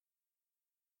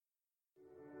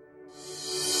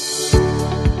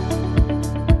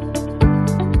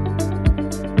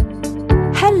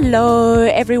Hello,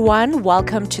 everyone.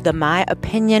 Welcome to the My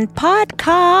Opinion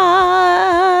podcast.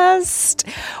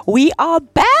 We are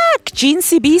back, Jean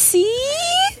CBC.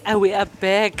 And we are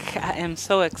back. I am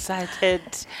so excited.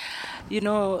 You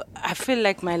know, I feel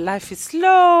like my life is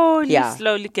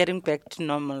slowly getting back to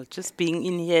normal. Just being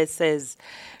in here says,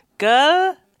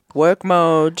 girl, Work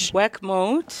mode.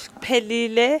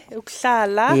 Pelile,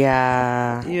 uklala.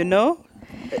 Yeah. You know,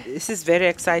 this is very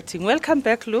exciting. Welcome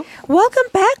back, Lou. Welcome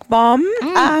back, Mom.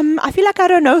 I feel like I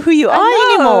don't know who you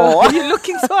are anymore. You're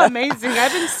looking so amazing. I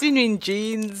haven't seen you in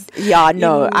jeans. Yeah,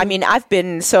 no. I mean, I've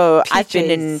been in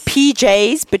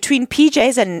PJs, between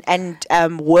PJs and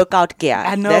workout gear.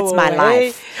 I know. That's my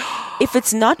life. If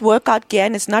it's not workout gear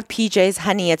and it's not PJs,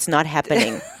 honey, it's not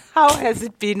happening. How has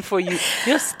it been for you?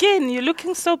 Your skin, you're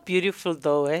looking so beautiful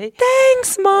though, eh?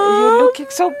 Thanks, Mom. You're looking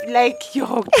so like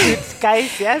you're cute,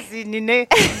 guys. Yes,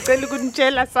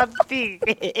 something.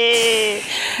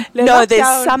 No,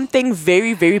 there's something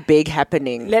very, very big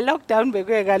happening. Le lockdown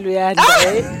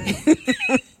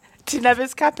Tina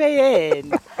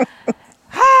beskape.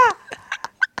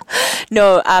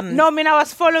 No, I mean I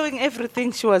was following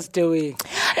everything she was doing.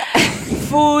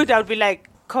 Food, I would be like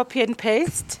copy and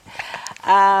paste.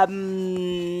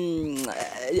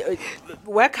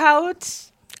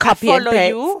 Workout, copy follow and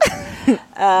you.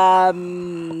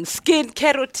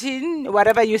 Skincare routine,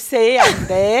 whatever you say, I'm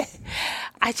there.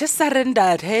 I just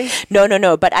surrendered, hey?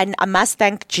 No. But I must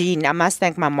thank Jean. I must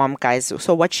thank my mom, guys.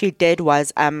 So what she did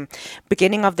was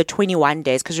beginning of the 21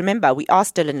 days, because remember, we are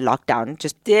still in lockdown,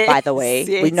 just by the way.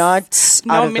 Yes. We're not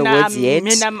out of the woods yet.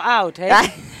 I'm out,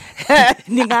 hey?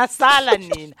 I'm out.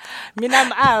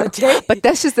 Eh? But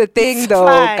that's just the thing, it's though,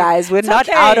 fine. guys. We're it's not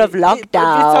okay. out of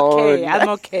lockdown. It's okay. I'm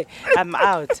okay. I'm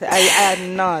out. I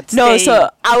am not. No, staying. so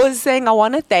I was saying I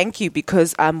want to thank you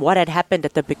because what had happened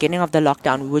at the beginning of the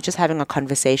lockdown, we were just having a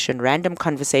random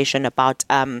conversation about,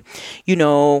 you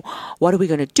know, what are we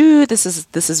going to do? This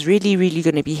is really, really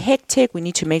going to be hectic. We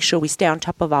need to make sure we stay on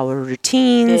top of our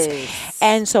routines. Yes.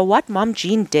 And so what Mom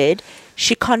Jean did,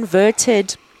 she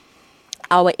converted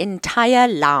our entire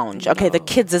lounge. Okay, the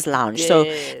kids' lounge. Yeah. So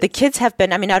the kids have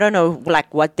been, I mean, I don't know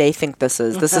like what they think this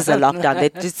is. This is a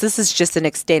lockdown. This is just an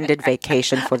extended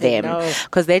vacation for them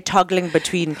because they're toggling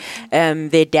between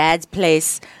their dad's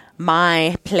place,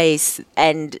 my place,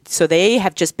 and so they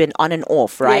have just been on and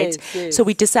off, right? Yes. So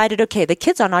we decided, okay, the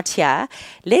kids are not here.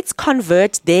 Let's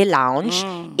convert their lounge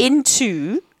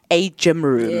into a gym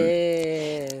room.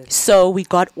 Yes. So we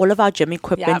got all of our gym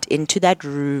equipment into that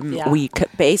room. Yep. We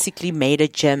basically made a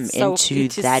gym into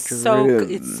that room.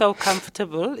 It's so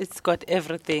comfortable. It's got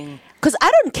everything. Because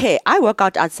I don't care. I work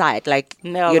out outside,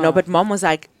 but Mom was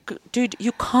like, dude,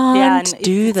 you can't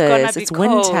do this. It's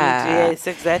winter. Cold. Yes,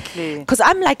 exactly. Because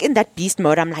I'm like in that beast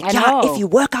mode. I'm like, if you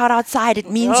work out outside, it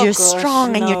means you're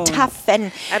strong and you're tough.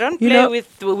 And I don't play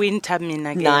with the winter,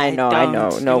 again. No, I know.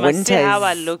 No, you must winter. see how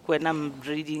I look when I'm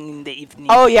reading in the evening.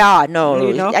 Oh yeah, no.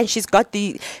 You know? And she's got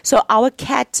so our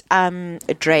cat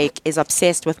Drake is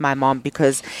obsessed with my mom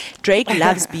because Drake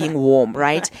loves being warm,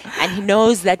 right? And he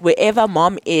knows that wherever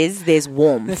Mom is, there's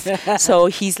warmth. So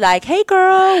he's like, hey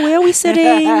girl, where are we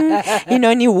sitting? You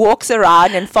know, and he walks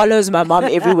around and follows my mom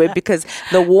everywhere because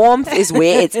the warmth is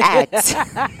where it's at.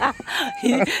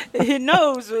 He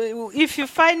knows. If you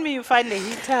find me, you find a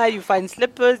heater, you find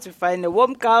slippers, you find a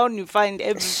warm gown, you find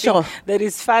everything that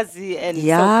is fuzzy and so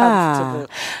comfortable.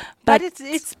 But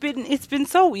it's been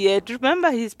so weird.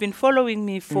 Remember, he's been following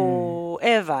me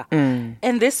forever.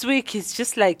 And this week he's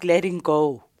just like letting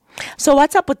go. So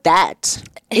what's up with that?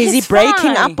 Is he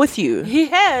breaking up with you? He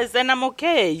has, and I'm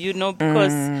okay,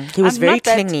 because he was very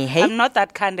clingy, hey? I'm not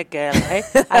that kind of girl, hey?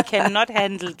 I cannot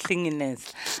handle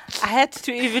clinginess. I had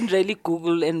to even really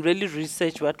Google and really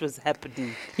research what was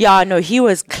happening. Yeah, no, he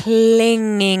was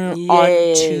clinging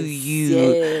onto you.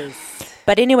 Yes.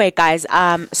 But anyway, guys,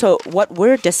 so what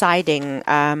we're deciding,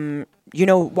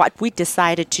 what we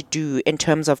decided to do in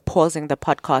terms of pausing the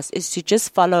podcast is to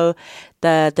just follow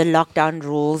the lockdown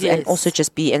rules and also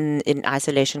just be in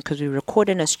isolation because we record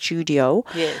in a studio.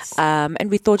 Yes. And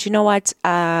we thought, you know what,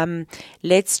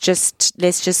 let's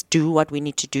just do what we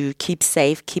need to do. Keep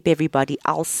safe, keep everybody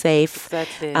else safe.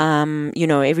 Exactly.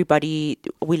 Everybody,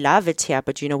 we love it here,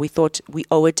 but we thought we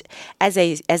owe it as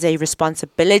a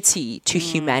responsibility to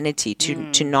humanity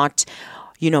to not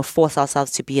force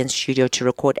ourselves to be in studio to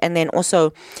record. And then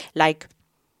also, like,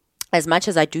 as much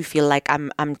as I do feel like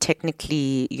I'm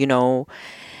technically,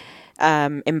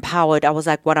 empowered, I was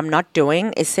like, what I'm not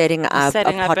doing is setting up a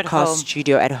podcast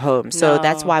studio at home. So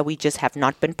that's why we just have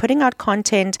not been putting out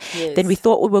content. Yes. Then we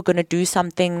thought we were going to do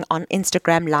something on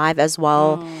Instagram Live as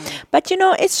well. But,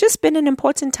 it's just been an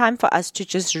important time for us to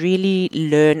just really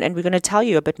learn. And we're going to tell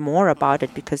you a bit more about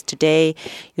it because today,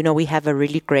 we have a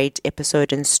really great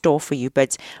episode in store for you.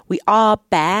 But we are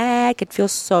back. It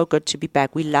feels so good to be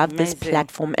back. We love this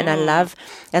platform. And I love,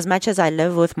 as much as I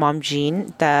live with Mom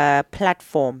Jean, the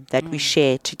platform that we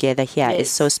share together here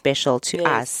is so special to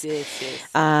us.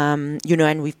 And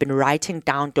we've been writing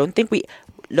down. Don't think we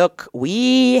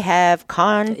have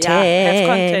content. Yeah, have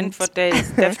content for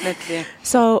days, definitely.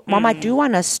 So, Mom, I do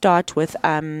want to start with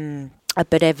a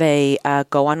bit of a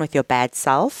go on with your bad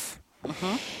self.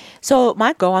 Mm-hmm. So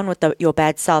my go on with your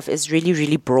bad self is really,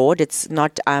 really broad. It's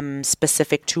not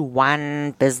specific to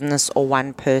one business or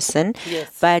one person.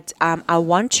 Yes. But I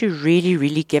want to really,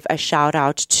 really give a shout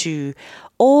out to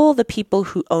all the people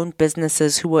who own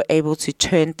businesses who were able to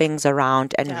turn things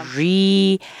around and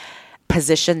reposition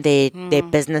their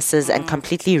businesses and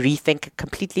completely rethink a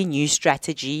completely new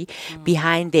strategy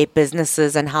behind their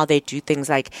businesses and how they do things.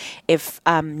 Like if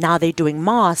now they're doing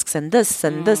masks and this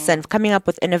and this and coming up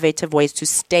with innovative ways to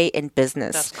stay in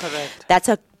business. That's correct. That's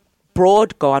a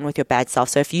broad go on with your bad self.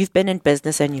 So if you've been in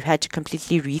business and you've had to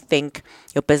completely rethink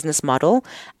your business model,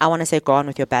 I want to say go on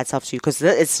with your bad self too, because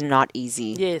it's not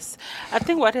easy. Yes. I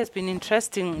think what has been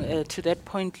interesting to that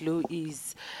point, Lou,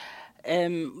 is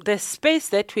the space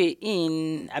that we're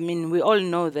in. I mean, we all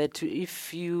know that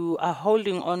if you are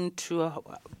holding on to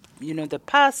the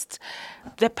past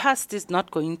is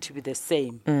not going to be the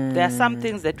same. There are some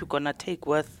things that we're going to take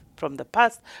with from the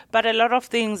past, but a lot of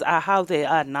things are how they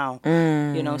are now.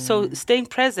 So staying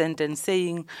present and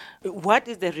saying, what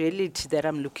is the reality that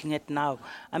I'm looking at now?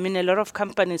 I mean, a lot of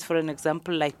companies, for an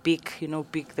example, like Bic,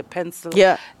 the pencil,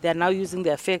 they're now using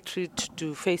their factory to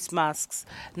do face masks.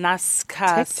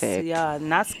 NASCARs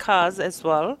as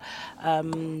well.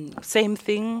 Same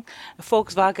thing.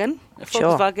 Volkswagen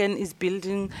is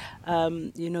building,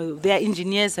 their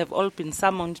engineers have all been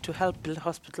summoned to help build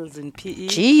hospitals in PE.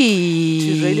 Jeez.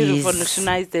 To really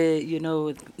revolutionize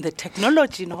the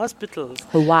technology in hospitals.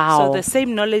 Wow. So the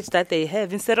same knowledge that they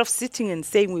have, instead of sitting and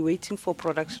saying we're waiting for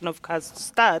production of cars to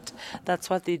start, that's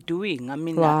what they're doing. I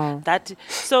mean,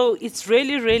 so it's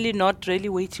really, really not really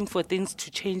waiting for things to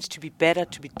change, to be better,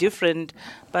 to be different,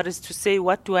 but it's to say,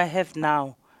 what do I have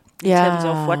now? In terms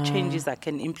of what changes I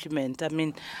can implement. I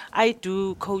mean, I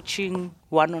do coaching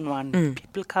one-on-one.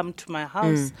 People come to my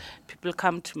house, people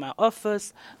come to my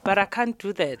office, but I can't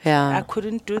do that. I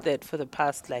couldn't do that for the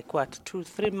past,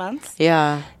 2-3 months.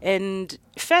 Yeah. And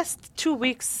first 2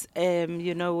 weeks,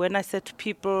 when I said to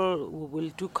people, we will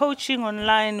do coaching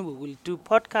online, we will do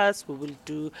podcasts, we will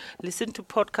listen to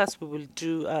podcasts, we will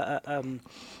do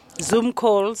Zoom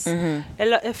calls.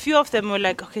 A few of them were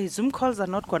like, okay, Zoom calls are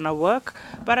not going to work.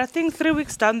 But I think 3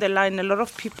 weeks down the line, a lot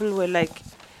of people were like,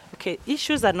 okay,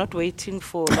 issues are not waiting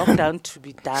for lockdown to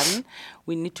be done.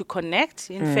 We need to connect.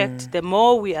 In fact, the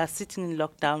more we are sitting in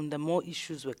lockdown, the more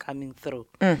issues were coming through.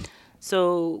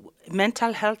 So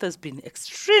mental health has been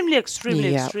extremely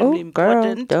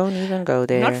important. Girl, don't even go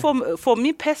there. Not for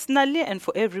me personally and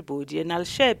for everybody. And I'll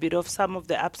share a bit of some of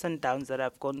the ups and downs that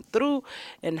I've gone through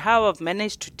and how I've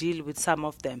managed to deal with some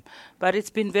of them. But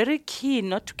it's been very key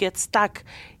not to get stuck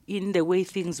in the way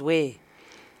things were,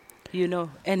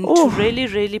 and to really,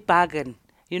 really bargain.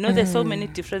 There's so many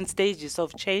different stages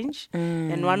of change.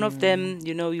 And one of them,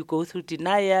 you go through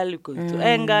denial, you go through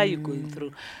anger, you're going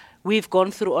through... We've gone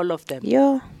through all of them.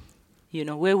 Yeah.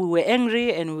 Where we were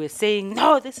angry and we were saying,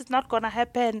 no, this is not going to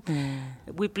happen.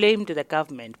 We blamed the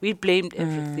government. We blamed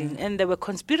everything. And there were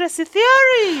conspiracy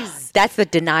theories. That's the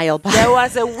denial part. There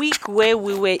was a week where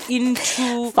we were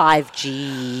into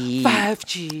 5G,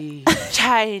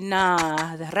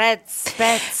 China, the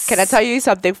bats. Can I tell you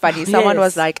something funny? Someone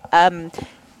was like,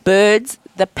 birds,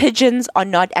 the pigeons are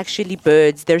not actually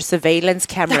birds. They're surveillance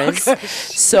cameras.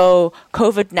 So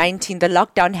COVID-19, the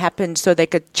lockdown happened so they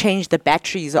could change the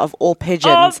batteries of all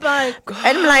pigeons. Oh my God.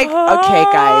 And I'm like,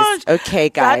 okay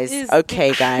guys.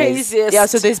 Craziest. Yeah,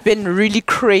 so there's been really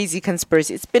crazy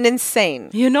conspiracy. It's been insane.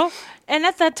 And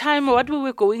at that time, what we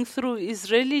were going through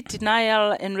is really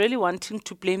denial and really wanting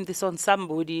to blame this on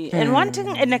somebody and wanting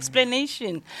an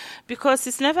explanation because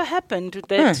it's never happened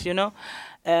that,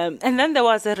 and then there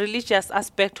was a religious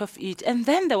aspect of it, and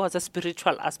then there was a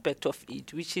spiritual aspect of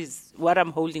it, which is what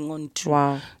I'm holding on to.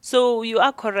 Wow. So you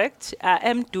are correct.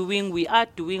 We are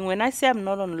doing. When I say I'm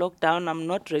not on lockdown, I'm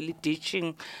not really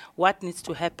teaching what needs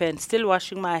to happen. Still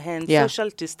washing my hands, social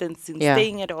distancing,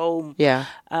 staying at home,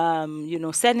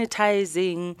 sanitizing.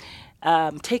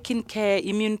 taking care,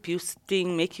 immune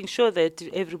boosting, making sure that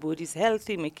everybody's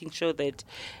healthy, making sure that,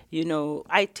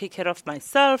 I take care of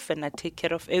myself and I take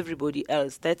care of everybody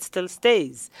else. That still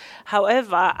stays.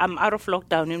 However, I'm out of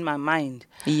lockdown in my mind.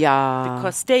 Yeah.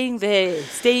 Because staying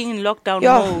in lockdown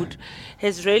mode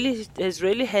has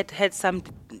really had some,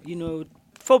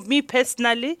 for me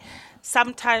personally,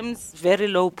 sometimes very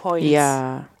low points.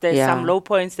 Yeah. There's some low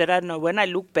points that I know when I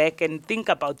look back and think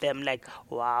about them, like,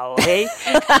 wow, hey.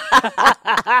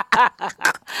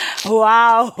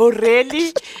 Wow,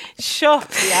 really? Sure.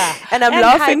 Yeah. And I'm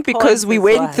laughing because we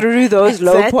went through those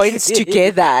low points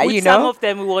together, With some of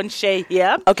them we won't share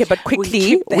here. Okay, but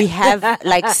quickly, we have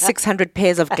like 600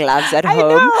 pairs of gloves at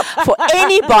home for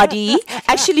anybody.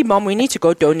 Actually, Mom, we need to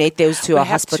go donate those to a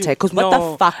hospital because what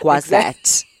the fuck was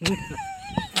that?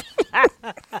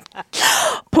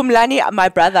 Pumlani, my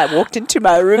brother, walked into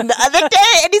my room the other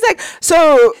day and he's like,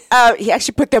 so he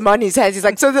actually put them on his hands. He's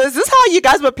like, so is this how you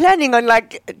guys were planning on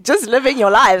like just living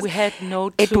your lives? We had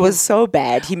no clue. It was so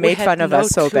bad. He made fun of us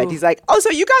so bad. He's like, oh, so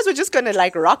you guys were just going to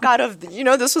like rock out of,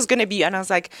 this was going to be. And I was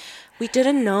like, we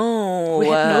didn't know. We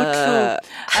had no clue.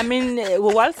 I mean,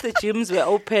 whilst the gyms were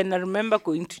open, I remember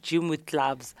going to gym with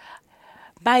gloves.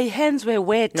 My hands were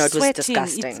wet, no, it sweating. was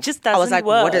disgusting. It just doesn't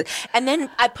work. And then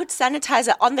I put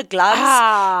sanitizer on the gloves,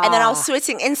 and then I was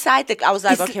sweating inside. I was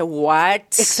like, okay, what?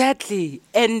 Exactly.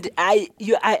 And I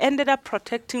ended up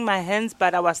protecting my hands,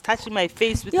 but I was touching my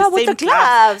face with the with same the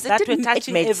gloves. That were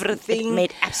touching everything. It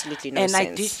made absolutely no sense. And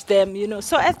I ditched them,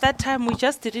 So at that time, we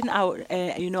just didn't,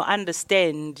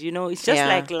 understand. It's just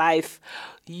like life.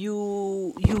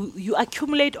 You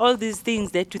accumulate all these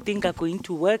things that you think are going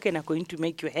to work and are going to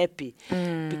make you happy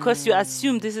because you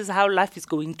assume this is how life is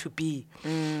going to be,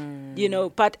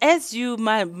 but as you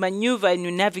maneuver and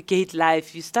you navigate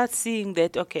life, you start seeing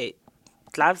that, okay,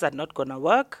 gloves are not going to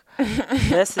work.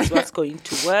 This is what's going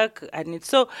to work. And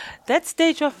so that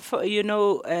stage of, we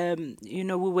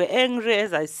were angry,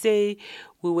 as I say,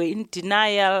 we were in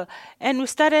denial, and we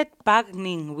started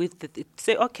bargaining with it.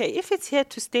 Say, okay, if it's here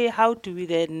to stay, how do we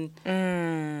then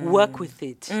work with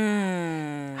it?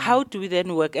 How do we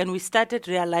then work? And we started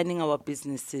realigning our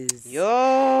businesses.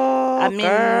 I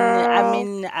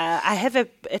have a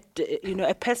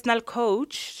personal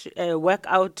coach, a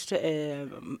workout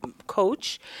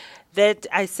coach, that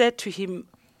I said to him,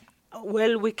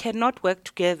 well, we cannot work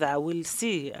together. We'll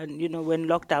see, and when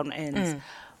lockdown ends.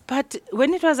 But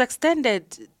when it was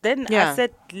extended, then I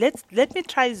said, let me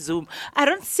try Zoom. I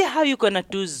don't see how you're going to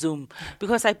do Zoom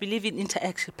because I believe in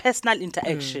interaction, personal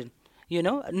interaction.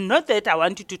 Not that I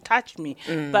want you to touch me,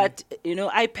 but,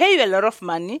 I pay you a lot of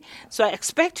money, so I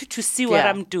expect you to see what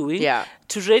I'm doing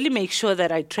to really make sure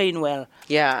that I train well.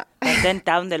 Yeah. And then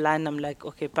down the line, I'm like,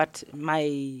 okay, but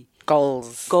my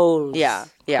goals. Yeah.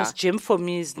 Because gym for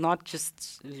me is not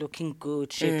just looking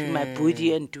good, shaping my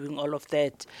body and doing all of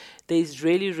that. There's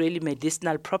really, really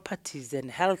medicinal properties and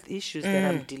health issues that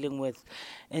I'm dealing with.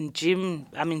 And gym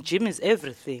is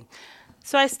everything.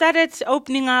 So I started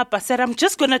opening up. I said, I'm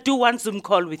just going to do one Zoom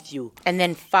call with you. And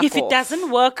then if it doesn't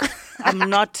work, I'm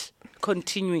not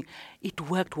continuing. It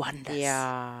worked wonders.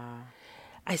 Yeah.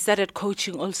 I started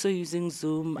coaching also using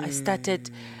Zoom. I started...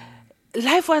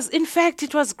 Life was, in fact,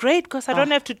 it was great because I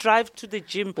don't have to drive to the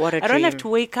gym. What a dream. I don't have to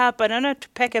wake up. I don't have to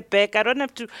pack a bag. I don't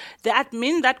have to... The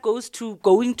admin that goes to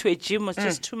going to a gym was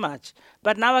just too much.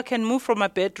 But now I can move from my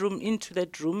bedroom into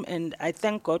that room, and I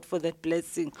thank God for that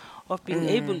blessing of being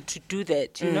able to do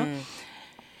that,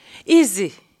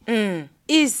 Easy.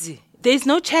 Easy. There's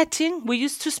no chatting. We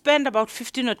used to spend about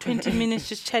 15 or 20 minutes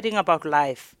just chatting about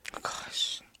life.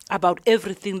 Gosh. About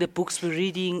everything, the books we're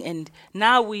reading, and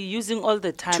now we're using all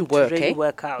the time to really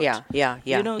work out.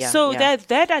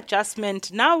 That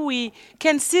adjustment, now we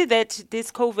can see that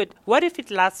this COVID, what if it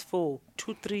lasts for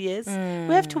 2-3 years?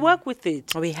 We have to work with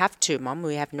it. We have to, Mom.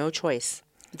 We have no choice.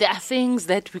 There are things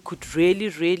that we could really,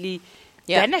 really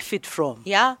benefit from.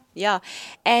 Yeah.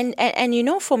 And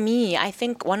for me, I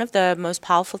think one of the most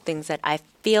powerful things that I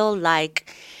feel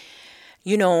like...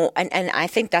 and I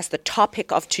think that's the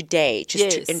topic of today,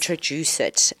 just to introduce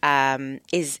it,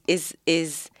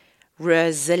 is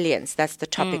resilience. That's the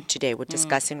topic today. We're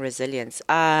discussing resilience.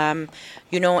 And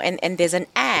there's an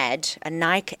ad, a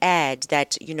Nike ad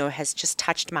that, has just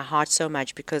touched my heart so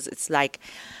much because it's like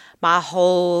my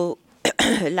whole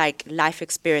life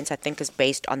experience, I think, is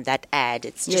based on that ad.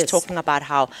 It's just talking about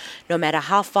how no matter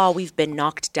how far we've been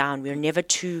knocked down, we're never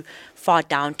too far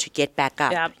down to get back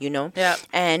up,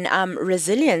 And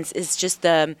resilience is just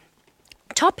the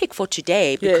topic for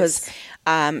today because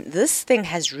this thing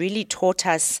has really taught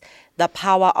us the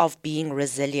power of being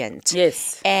resilient.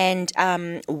 Yes. And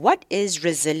what is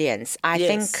resilience? I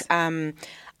think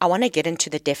I want to get into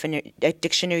the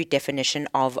dictionary definition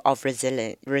of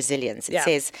resilience. It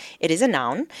says it is a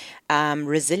noun,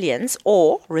 resilience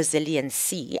or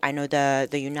resiliency. I know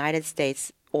the United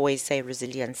States always say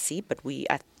resiliency, but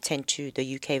I tend to,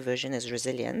 the UK version is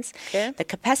resilience. Okay. The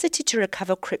capacity to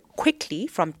recover quickly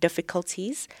from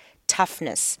difficulties,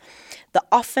 toughness, the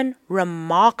often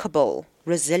remarkable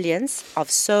resilience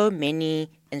of so many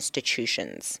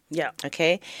institutions. Yeah.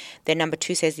 Okay. Then number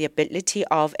 2 says the ability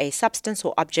of a substance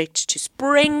or object to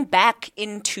spring back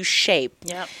into shape.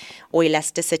 Yeah. Or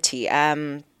elasticity.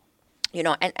 And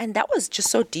that was just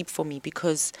so deep for me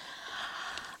because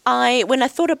when I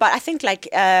thought about, I think like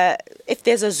if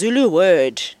there's a Zulu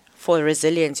word for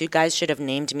resilience, you guys should have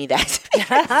named me that.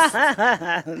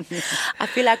 I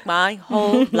feel like my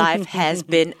whole life has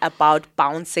been about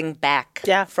bouncing back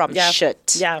from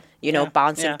shit. Yeah.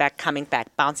 Bouncing back, coming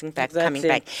back, bouncing back, coming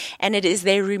back. And it is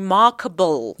a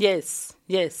remarkable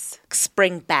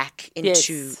spring back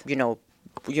into,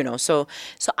 so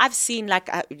I've seen, like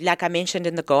I mentioned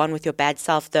in the Go On With Your Bad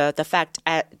Self, the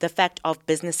fact of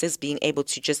businesses being able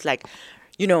to just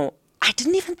I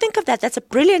didn't even think of that. That's a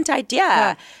brilliant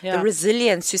idea. Yeah. The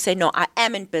resilience to say, no, I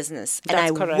am in business and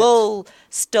That's I correct. will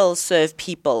still serve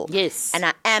people. Yes. And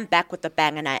I am back with the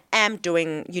bang and I am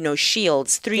doing,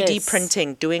 shields, 3D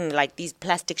printing, doing like these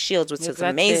plastic shields, which is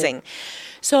amazing.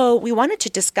 So we wanted to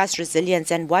discuss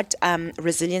resilience and what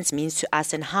resilience means to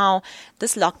us and how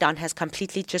this lockdown has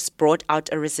completely just brought out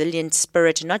a resilient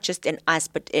spirit, not just in us,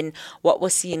 but in what we're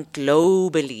seeing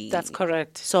globally. That's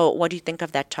correct. So what do you think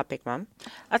of that topic, Mom?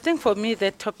 I think for me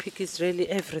that topic is really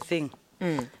everything.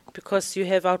 Because you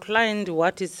have outlined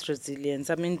what is resilience.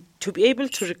 I mean, to be able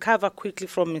to recover quickly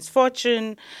from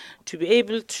misfortune, to be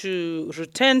able to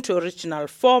return to original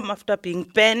form after being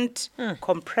bent,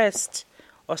 compressed,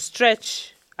 or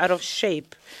stretched out of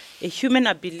shape, a human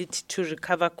ability to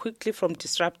recover quickly from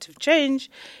disruptive change,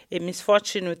 a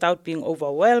misfortune without being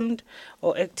overwhelmed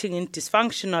or acting in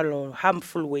dysfunctional or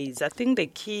harmful ways. I think the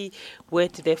key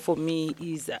word there for me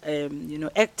is,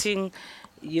 acting,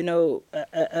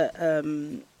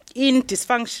 in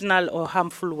dysfunctional or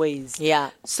harmful ways.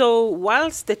 Yeah. So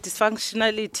whilst the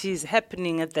dysfunctionality is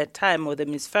happening at that time or the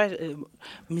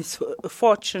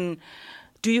misfortune,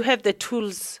 do you have the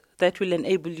tools that will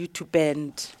enable you to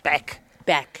bend back?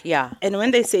 Back, yeah. And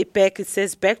when they say back, it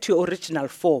says back to your original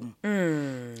form.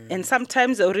 And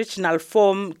sometimes the original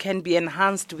form can be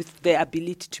enhanced with the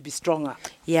ability to be stronger.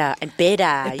 Yeah, and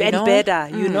better, better.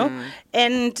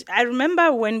 And I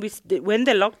remember when the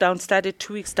lockdown started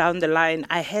 2 weeks down the line,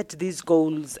 I had these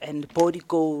goals and body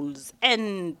goals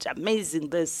and amazing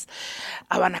this.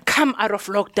 I want to come out of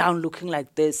lockdown looking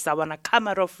like this. I want to come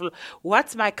out of,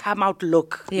 what's my come out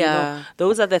look? Yeah.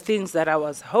 Those are the things that I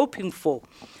was hoping for.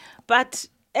 But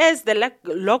as the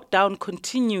lockdown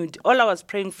continued, all I was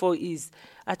praying for is,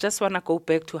 I just want to go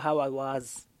back to how I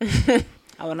was. I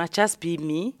want to just be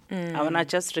me. I want to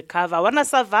just recover. I want to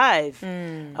survive.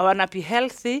 I want to be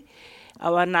healthy.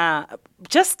 I want to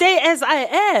just stay as I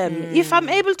am. If I'm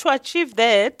able to achieve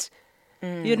that,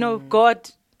 God,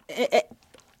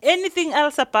 anything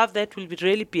else above that will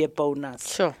really be a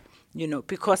bonus. Sure.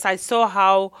 Because I saw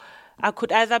how I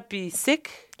could either be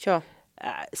sick. Sure.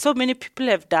 So many people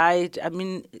have died. I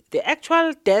mean, the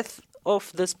actual death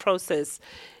of this process,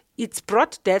 it's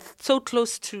brought death so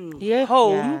close to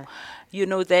home,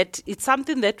 that it's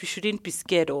something that we shouldn't be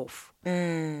scared of.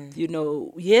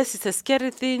 Yes, it's a scary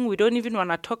thing. We don't even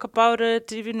want to talk about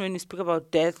it. Even when you speak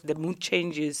about death, the mood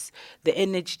changes, the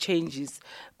energy changes.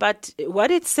 But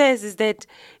what it says is that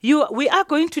we are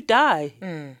going to die,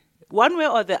 one way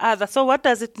or the other. So what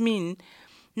does it mean?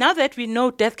 Now that we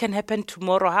know death can happen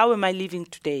tomorrow, how am I living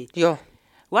today? Yeah.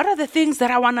 What are the things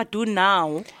that I want to do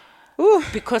now?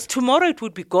 Because tomorrow it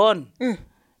would be gone.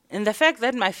 And the fact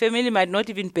that my family might not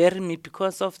even bury me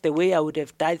because of the way I would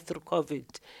have died through COVID,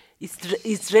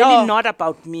 it's really not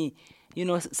about me.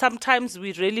 Sometimes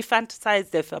we really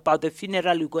fantasize about the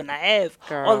funeral we're going to have,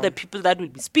 all the people that will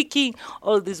be speaking,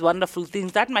 all these wonderful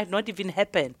things. That might not even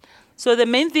happen. So the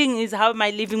main thing is, how am I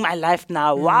living my life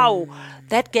now? Wow,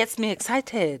 that gets me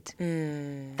excited.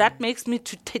 That makes me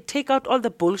to take out all the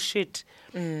bullshit,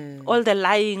 all the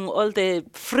lying, all the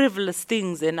frivolous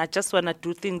things, and I just want to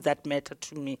do things that matter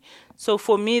to me. So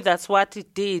for me, that's what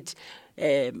it did.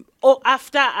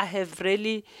 After I have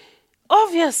really...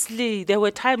 Obviously, there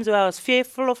were times where I was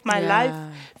fearful of my life,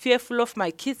 fearful of my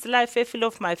kids' life, fearful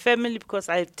of my family, because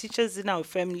I have teachers in our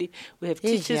family. We have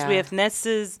teachers, we have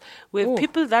nurses, we have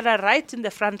people that are right in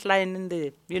the front line,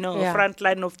 front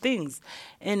line of things.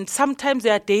 And sometimes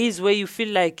there are days where you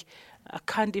feel like, I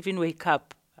can't even wake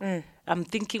up. I I'm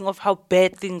thinking of how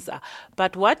bad things are.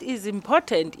 But what is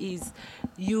important is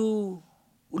you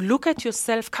look at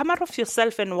yourself, come out of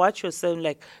yourself and watch yourself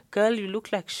like, girl, you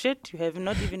look like shit. You have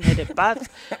not even had a bath.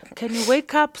 Can you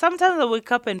wake up? Sometimes I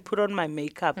wake up and put on my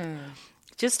makeup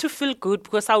just to feel good,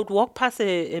 because I would walk past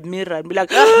a mirror and be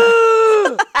like,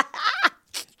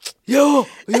 yo,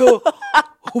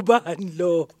 Uban,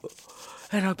 lo.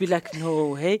 And I'll be like,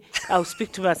 no, hey. I'll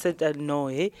speak to myself and no,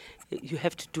 hey. You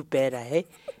have to do better, hey.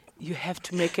 You have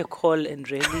to make a call and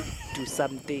really do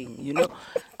something, you know.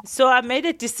 So I made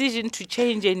a decision to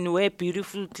change and wear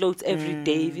beautiful clothes every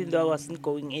day, even though I wasn't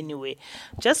going anywhere,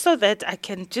 just so that I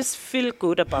can just feel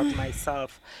good about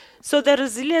myself. So the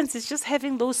resilience is just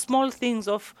having those small things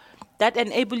of that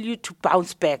enable you to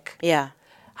bounce back. Yeah.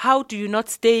 How do you not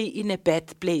stay in a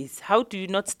bad place? How do you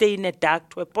not stay in a dark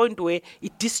to a point where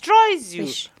it destroys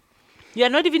you? You are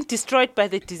not even destroyed by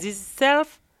the disease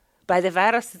itself, by the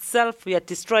virus itself. You are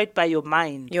destroyed by your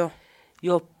mind. Yo.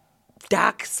 Your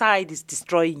dark side is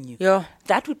destroying you. Yo.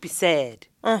 That would be sad.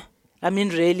 I mean,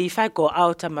 really, if I go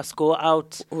out, I must go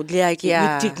out Like,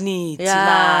 with dignity.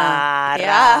 Yeah.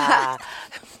 Yeah.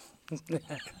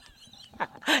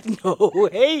 No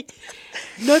way.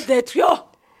 Not that, yo.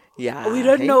 Yeah. We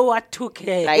don't know what took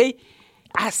her. Like-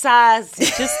 Asas,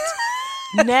 it just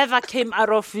never came out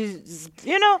of his,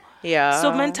 you know. Yeah.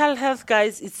 So mental health,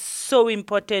 guys, it's so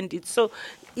important.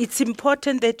 It's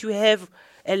important that you have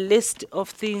a list of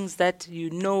things that you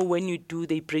know when you do,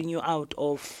 they bring you out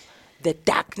of the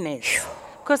darkness.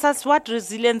 Because that's what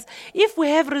resilience, if we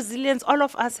have resilience, all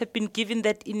of us have been given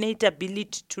that innate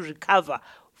ability to recover,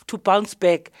 to bounce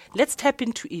back. Let's tap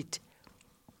into it.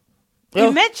 Yeah.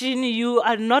 Imagine you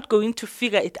are not going to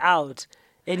figure it out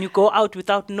and you go out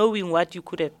without knowing what you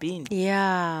could have been.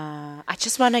 Yeah. I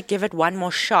just want to give it one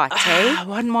more shot, hey?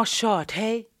 One more shot,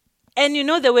 hey? And you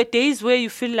know, there were days where you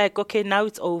feel like, okay, now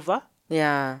it's over.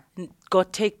 Yeah.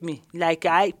 God take me. Like,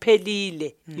 I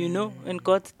pelile, you know? And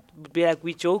God would be like,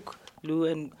 we joke, Lou,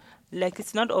 and like,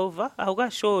 it's not over. Auga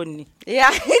shoni.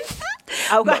 Yeah.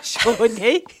 Auga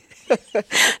shoni.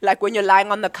 Like when you're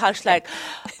lying on the couch, like,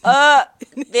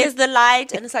 there's the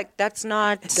light. And it's like, that's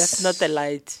not the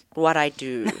light. what I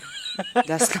do.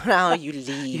 That's not how you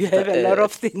leave. You have a lot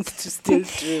of things to still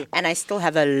do. And I still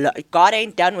have a lot. God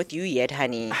ain't done with you yet,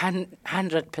 honey.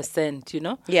 100%, you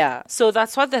know? Yeah. So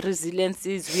that's what the resilience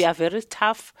is. We are very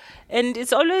tough. And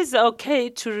it's always okay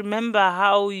to remember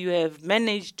how you have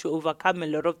managed to overcome a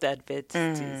lot of the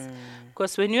adversities.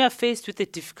 Because when you are faced with a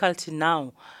difficulty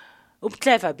now, you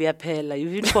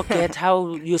even forget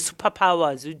how your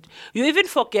superpowers. You even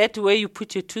forget where you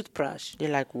put your toothbrush.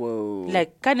 You're like, whoa.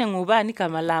 Like,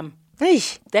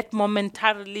 that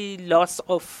momentarily loss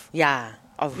of,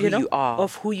 of who you are.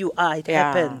 Of who you are. It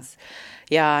happens.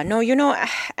 Yeah, no, you know,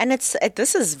 and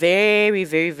this is very,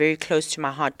 very, very close to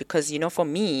my heart because, you know, for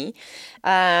me,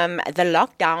 the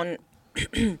lockdown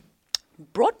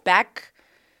brought back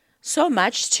so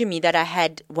much to me that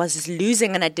I was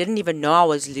losing and I didn't even know I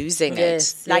was losing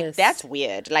it. Like, that's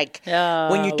weird. Like,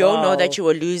 when you don't know that you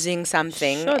were losing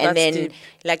something and then, deep.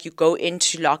 Like, you go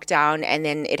into lockdown and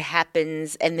then it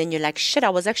happens and then you're like, shit,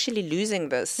 I was actually losing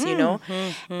this, you know?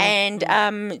 And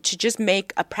to just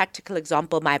make a practical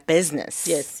example, my business.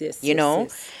 You know?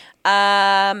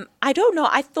 I don't know.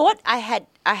 I thought I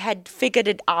had figured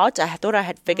it out. I thought I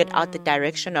had figured out the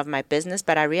direction of my business,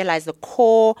 but I realized the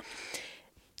core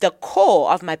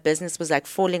of my business was like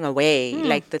falling away,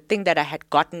 like the thing that I had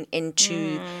gotten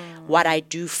into what I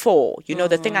do for, you know,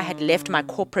 the thing I had left my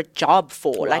corporate job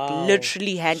for, like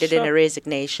literally handed in a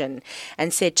resignation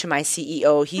and said to my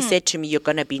CEO, he said to me, you're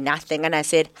going to be nothing. And I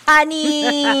said,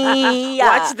 honey,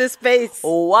 watch this space.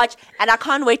 Watch. And I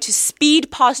can't wait to speed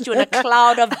past you in a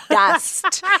cloud of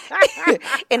dust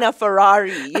in a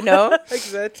Ferrari, you know?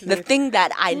 Exactly. The thing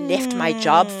that I left my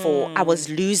job for, I was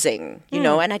losing, you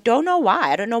know, and I don't know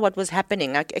why. I don't know what was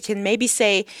happening. I can maybe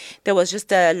say there was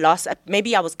just a loss.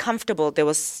 Maybe I was comfortable. There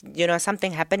was, you know,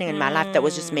 something happening in my life that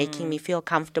was just making me feel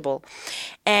comfortable.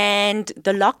 And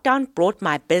the lockdown brought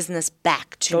my business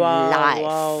back to life.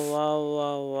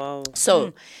 Wow.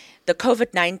 So the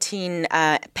COVID-19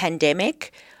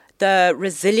 pandemic, the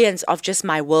resilience of just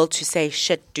my will to say,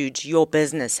 shit, dude, your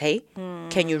business, hey?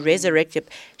 Can you resurrect it?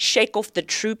 Shake off the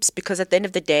troops, because at the end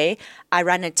of the day, I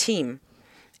run a team.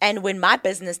 And when my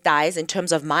business dies, in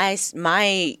terms of my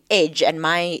edge and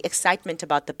my excitement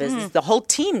about the business, the whole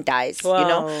team dies, you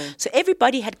know? So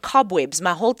everybody had cobwebs.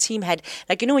 My whole team had,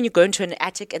 like, you know, when you go into an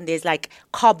attic and there's like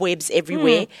cobwebs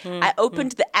everywhere. I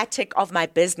opened the attic of my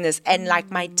business and like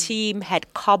my team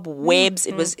had cobwebs.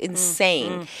 It was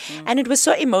insane. And it was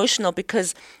so emotional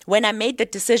because when I made the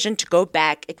decision to go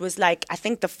back, it was like, I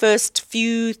think the first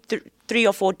few 3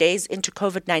 or 4 days into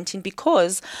COVID-19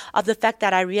 because of the fact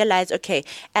that I realized, okay,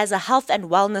 as a health and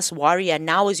wellness warrior,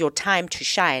 now is your time to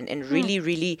shine and really,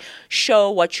 really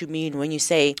show what you mean when you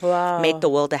say, make the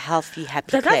world a healthy,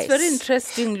 happy place. That's very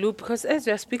interesting, Lou, because as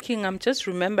you're speaking, I'm just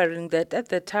remembering that at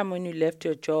the time when you left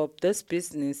your job, this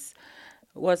business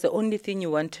was the only thing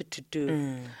you wanted to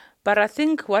do. But I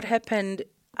think what happened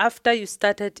after you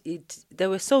started it, there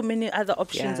were so many other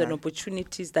options and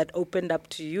opportunities that opened up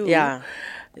to you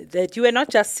that you were not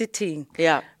just sitting.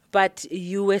 But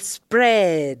you were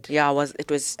spread.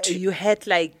 You had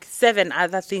like 7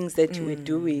 other things that you were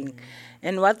doing.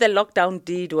 And what the lockdown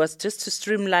did was just to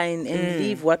streamline and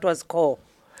leave what was core.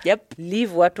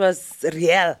 Leave what was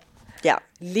real.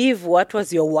 Leave what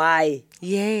was your why.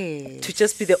 To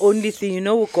just be the only thing. You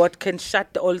know, God can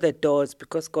shut all the doors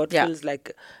because God feels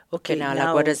like, okay, now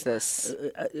like, what is this?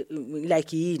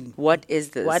 What is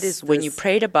this? What is when you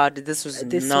prayed about it, this was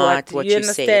not what you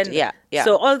said.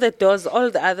 So all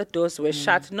the other doors were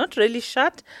shut. Not really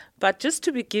shut, but just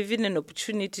to be given an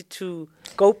opportunity to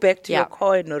go back to your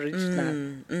core and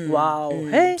original. Wow.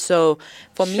 Hey? So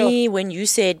for me, when you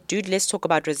said, dude, let's talk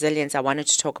about resilience, I wanted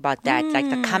to talk about that, like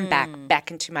the comeback back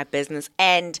into my business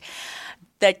and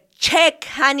the check,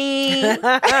 honey. Guys,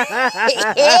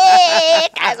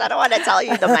 I don't want to tell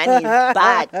you the money,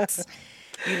 but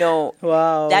you know,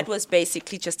 that was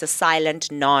basically just a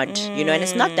silent nod, you know, and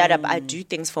it's not that I do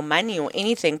things for money or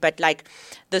anything, but like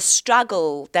the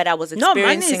struggle that I was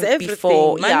experiencing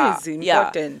before. Money is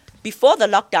important. Before the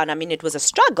lockdown, I mean, it was a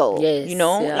struggle, you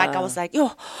know, like I was like,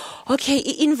 okay,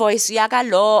 invoice,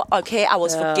 law. Okay, I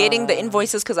was forgetting the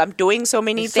invoices because I'm doing so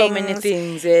many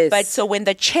things. But so when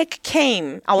the check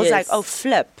came, I was like, oh,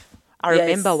 flip. I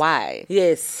remember why.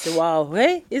 Wow.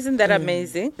 Hey, isn't that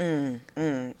amazing?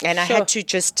 And I had to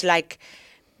just like,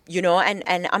 you know,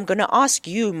 and I'm going to ask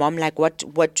you, Mom, like what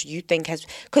do you think has,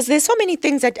 because there's so many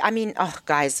things that, I mean,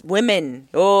 guys, women,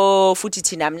 futhi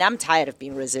thina, I'm tired of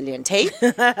being resilient, hey?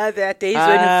 There are days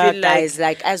when you feel guys,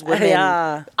 like as women,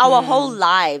 our whole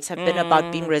lives have been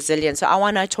about being resilient. So I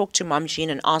want to talk to Mom Jean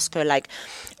and ask her like,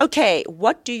 okay,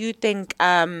 what do you think,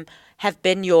 have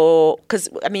been your, because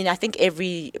I mean, I think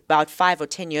every about 5 or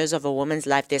 10 years of a woman's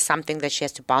life, there's something that she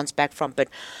has to bounce back from. But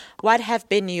what have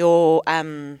been your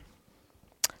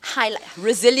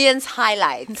resilience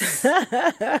highlights?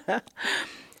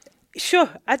 Sure.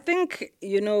 I think,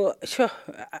 you know,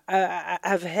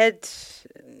 I've had,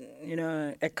 you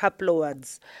know, a couple of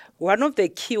words. One of the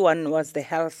key one was the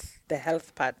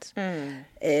health part.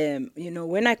 You know,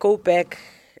 when I go back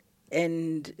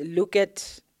and look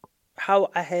at how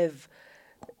I have,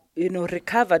 you know,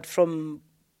 recovered from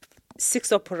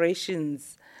 6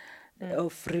 operations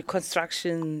of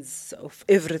reconstructions of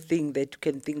everything that you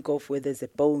can think of where there's a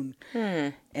bone.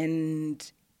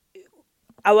 And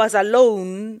I was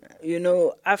alone, you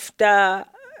know, after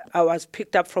I was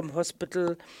picked up from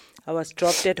hospital, I was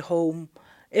dropped at home.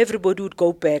 Everybody would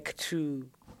go back to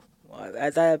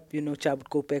either, you know, Cha would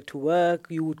go back to work,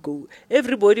 you would go,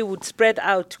 everybody would spread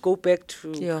out to go back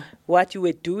to what you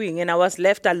were doing. And I was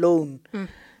left alone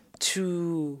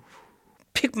to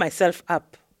pick myself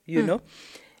up, you know.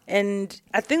 And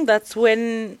I think that's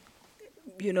when,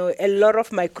 you know, a lot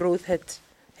of my growth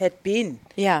had been.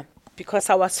 Because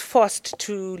I was forced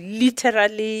to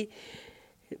literally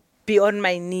be on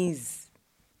my knees,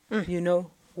 you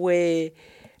know, where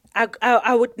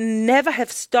I would never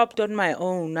have stopped on my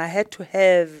own. I had to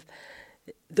have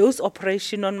those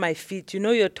operations on my feet. You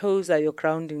know, your toes are your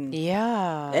grounding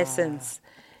essence.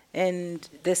 And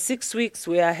the 6 weeks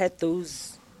where I had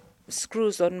those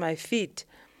screws on my feet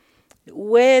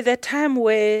were the time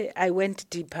where I went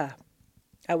deeper.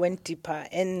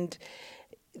 And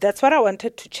that's what I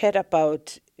wanted to chat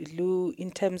about, Lou,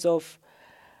 in terms of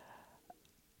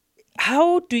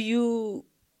how do you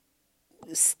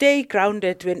stay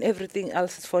grounded when everything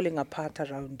else is falling apart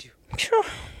around you. Sure.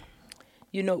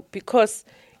 You know, because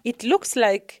it looks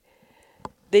like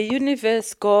the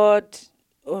universe, God,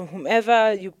 or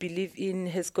whomever you believe in,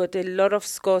 has got a lot of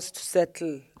scores to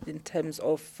settle in terms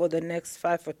of for the next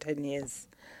 5 or 10 years.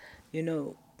 You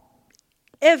know,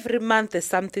 every month there's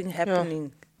something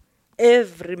happening.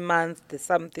 Every month there's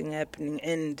something happening,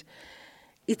 and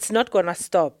it's not going to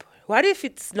stop. What if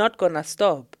it's not going to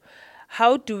stop?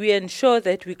 How do we ensure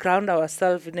that we ground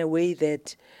ourselves in a way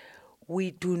that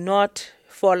we do not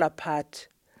fall apart?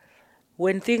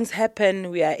 When things happen,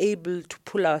 we are able to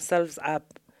pull ourselves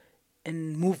up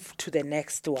and move to the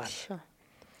next one. Sure.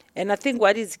 And I think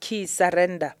what is key is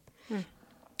surrender.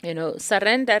 You know,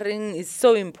 surrendering is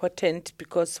so important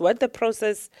because what the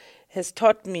process has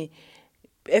taught me,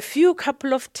 a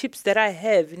couple of tips that I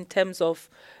have in terms of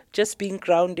just being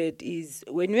grounded is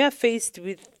when we are faced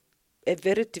with a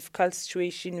very difficult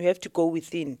situation, we have to go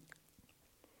within.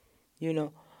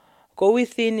 Go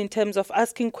within in terms of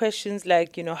asking questions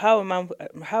like, how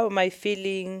am I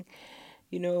feeling?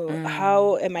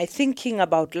 How am I thinking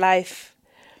about life?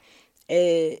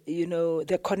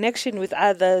 The connection with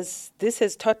others. This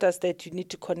has taught us that you need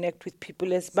to connect with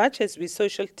people as much as we're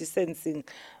social distancing.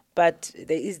 But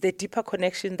there is the deeper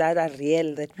connection that are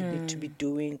real that we need to be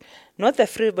doing. Not the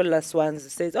frivolous ones that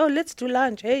says, oh, let's do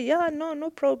lunch. Hey, yeah, no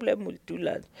problem, we'll do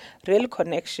lunch. Real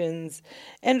connections.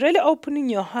 And really opening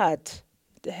your heart,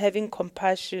 having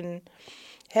compassion,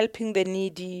 helping the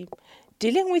needy,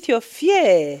 dealing with your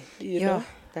fear, you know.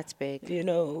 That's big.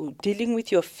 Dealing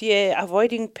with your fear,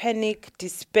 avoiding panic,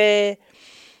 despair,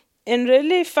 and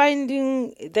really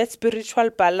finding that spiritual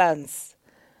balance.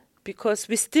 Because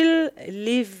we still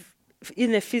live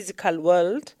in a physical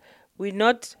world. We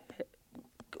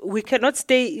cannot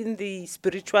stay in the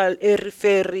spiritual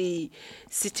airy-fairy,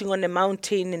 sitting on a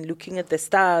mountain and looking at the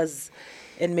stars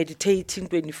and meditating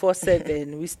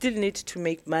 24/7. We still need to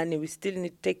make money. We still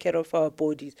need to take care of our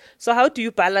bodies. So how do you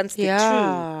balance the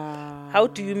two? How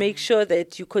do you make sure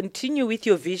that you continue with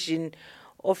your vision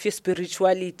of your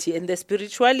spirituality? And the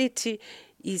spirituality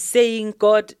is saying,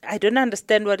 God, I don't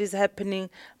understand what is happening,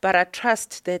 but I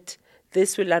trust that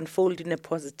this will unfold in a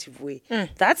positive way.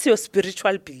 That's your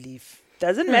spiritual belief.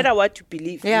 Doesn't matter what you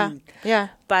believe in.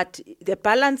 But the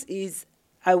balance is,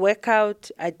 I work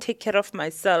out, I take care of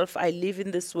myself, I live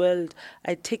in this world,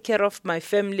 I take care of my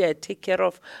family,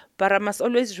 but I must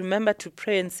always remember to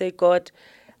pray and say, God,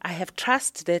 I have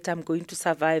trust that I'm going to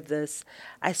survive this.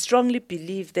 I strongly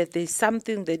believe that there's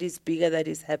something that is bigger that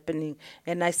is happening,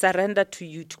 and I surrender to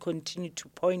you to continue to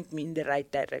point me in the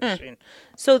right direction.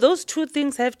 So those two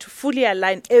things have to fully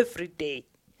align every day,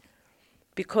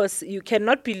 because you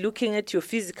cannot be looking at your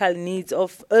physical needs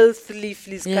of earthly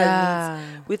physical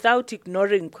needs without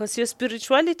ignoring, because your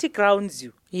spirituality grounds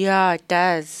you. Yeah, it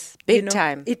does. Big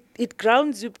time. It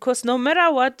grounds you, because no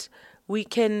matter what, we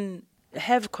can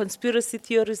have conspiracy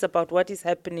theories about what is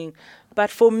happening. But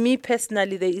for me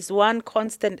personally, there is one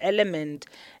constant element,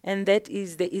 and that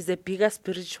is there is a bigger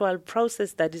spiritual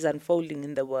process that is unfolding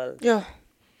in the world. Yeah.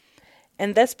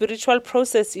 And that spiritual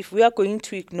process, if we are going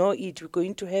to ignore it, we're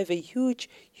going to have a huge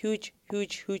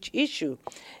issue.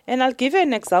 And I'll give you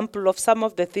an example of some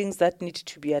of the things that need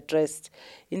to be addressed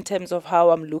in terms of how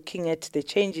I'm looking at the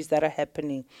changes that are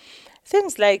happening.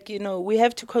 Things like, we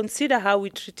have to consider how we're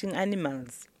treating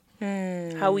animals.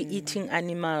 How we eating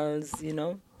animals,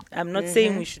 I'm not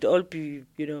saying we should all be,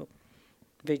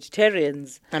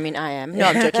 vegetarians. I mean, I am. No,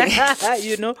 I'm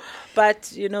joking.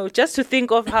 But, just to think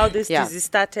of how this disease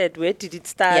started, where did it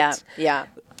start? Yeah.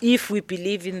 If we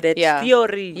believe in that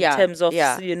theory in terms of,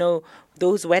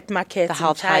 those wet markets the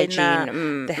health in China,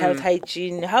 hygiene. The health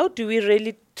hygiene, how do we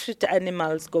really treat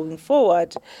animals going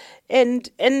forward? And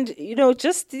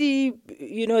just the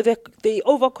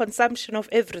overconsumption of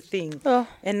everything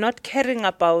and not caring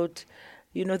about,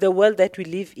 the world that we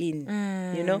live in,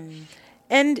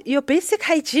 and your basic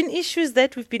hygiene issues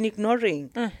that we've been ignoring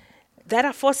that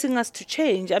are forcing us to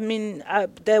change. I mean,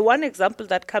 the one example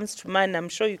that comes to mind, I'm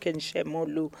sure you can share more,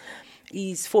 Lou,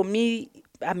 is for me,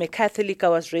 I'm a Catholic. I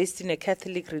was raised in a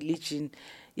Catholic religion.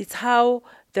 It's how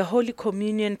the Holy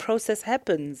Communion process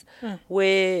happens,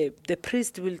 where the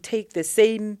priest will take the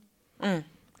same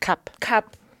cup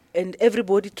and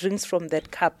everybody drinks from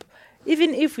that cup.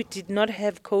 Even if we did not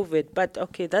have COVID, but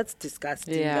okay, that's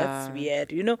disgusting. That's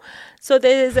weird, So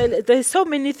there's so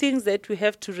many things that we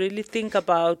have to really think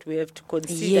about. We have to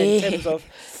consider in terms of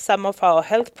some of our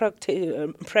health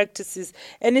practices.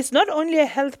 And it's not only a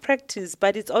health practice,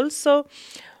 but it's also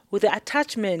with the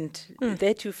attachment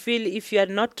that you feel if you are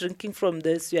not drinking from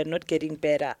this, you are not getting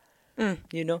better.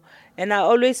 And I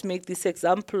always make this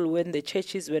example when the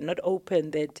churches were not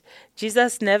open, that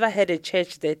Jesus never had a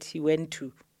church that he went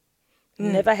to.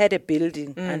 Never had a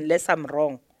building, unless I'm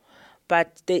wrong.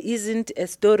 But there isn't a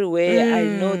story where I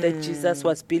know that Jesus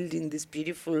was building this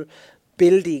beautiful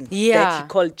building that he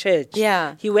called church.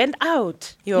 He went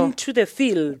out into the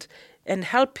field and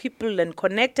helped people and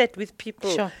connected with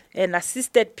people and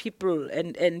assisted people.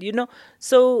 And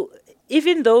so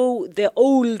even though the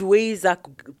old ways are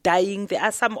dying, there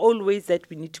are some old ways that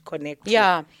we need to connect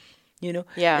to.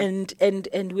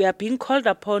 And we are being called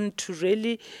upon to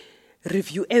really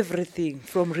review everything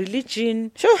from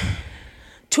religion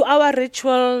to our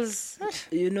rituals,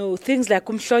 things like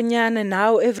umhlonyane, and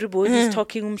now everybody is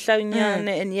talking umhlonyane,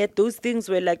 and yet those things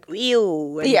were like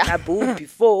ew and taboo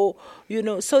before,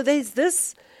 So there's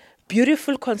this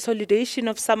beautiful consolidation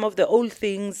of some of the old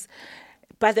things,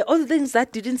 But the old things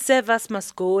that didn't serve us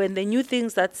must go, and the new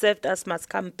things that served us must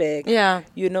come back. Yeah.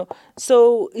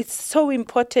 So it's so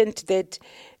important that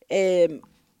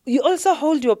you also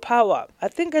hold your power. I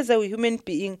think as a human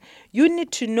being, you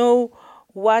need to know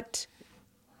what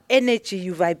energy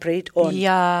you vibrate on.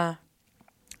 Yeah.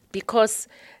 Because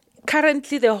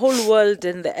currently the whole world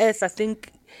and the earth, I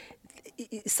think,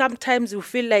 sometimes we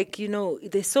feel like,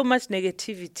 there's so much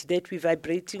negativity that we're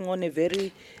vibrating on a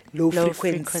very low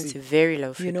frequency. Very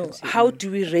low frequency. How do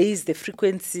we raise the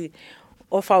frequency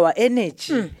of our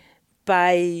energy?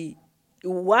 By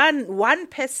one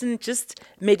person just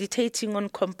meditating on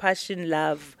compassion,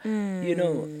 love,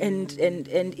 and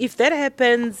if that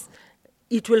happens,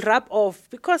 it will rub off,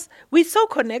 because we're so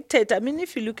connected. I mean,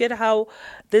 if you look at how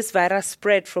this virus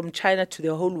spread from China to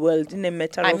the whole world in a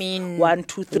matter of 1,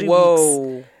 2, 3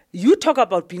 weeks. You talk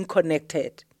about being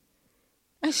connected.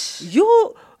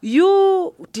 You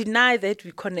deny that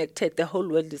we're connected. The whole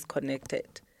world is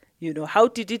connected. How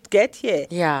did it get here?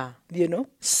 Yeah.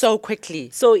 So quickly.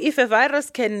 So if a virus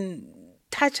can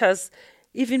touch us,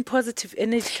 even positive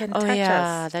energy can touch us.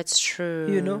 Yeah, that's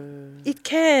true. It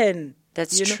can.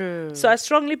 That's true. So I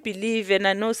strongly believe, and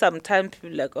I know sometimes people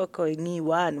are like, okay, me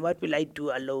one, what will I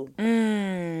do alone?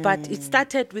 But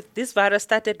this virus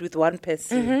started with one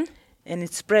person, and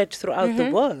it spread throughout the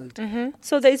world.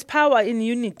 So there is power in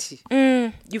unity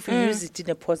if we use it in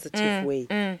a positive way.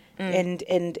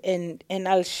 And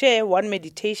I'll share one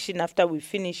meditation after we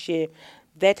finish here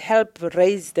that help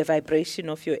raise the vibration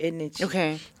of your energy,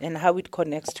 and how it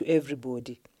connects to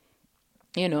everybody.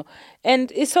 And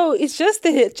so it's just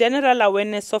the general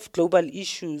awareness of global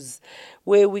issues,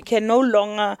 where we can no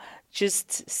longer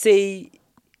just say,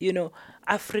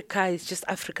 Africa is just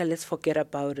Africa, let's forget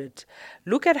about it.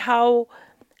 Look at how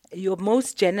your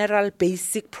most general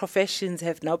basic professions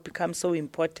have now become so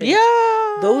important.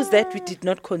 Yeah. Those that we did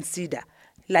not consider,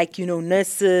 like,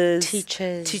 nurses,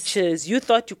 teachers. You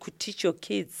thought you could teach your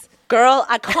kids. Girl,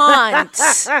 I can't.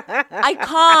 I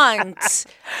can't.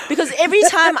 Because every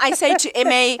time I say to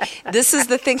M.A., this is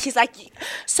the thing, he's like,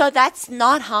 so that's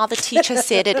not how the teacher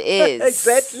said it is.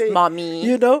 Exactly.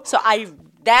 Mommy. So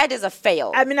that is a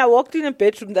fail. I mean, I walked in a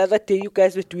bedroom the other day, you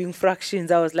guys were doing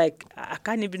fractions. I was like, I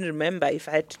can't even remember if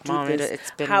I had to do this.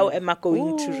 How am I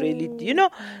going to really,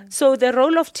 So the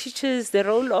role of teachers, the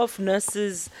role of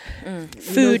nurses,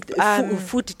 food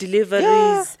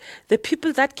deliveries, the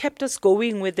people that kept us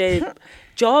going with the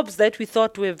jobs that we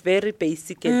thought were very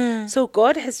basic. And so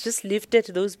God has just lifted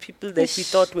those people that we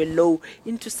thought were low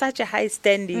into such a high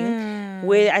standing,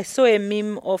 where I saw a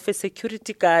meme of a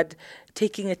security guard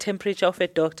taking a temperature of a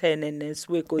doctor and a nurse.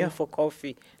 We're going for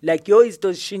coffee. Like, is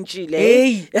those shinchile.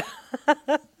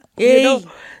 Hey.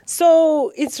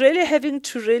 So it's really having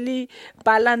to really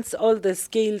balance all the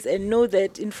scales and know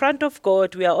that in front of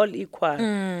God, we are all equal.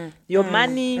 Your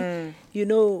money,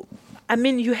 I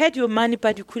mean, you had your money,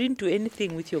 but you couldn't do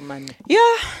anything with your money.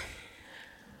 Yeah.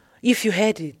 If you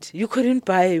had it, you couldn't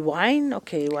buy wine.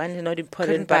 Okay, wine is not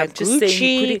important. Couldn't buy but just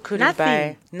saying you couldn't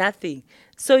buy nothing.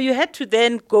 So you had to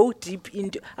then go deep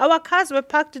into... Our cars were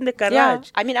parked in the garage. Yeah.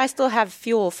 I mean, I still have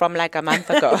fuel from like a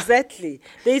month ago. Exactly.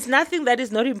 There is nothing that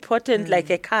is not important like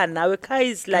a car. Now a car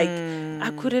is like,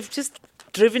 I could have just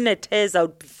driven a Tesla, I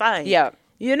would be fine. Yeah.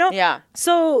 Yeah.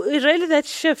 So really that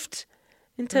shift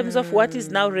in terms of what is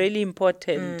now really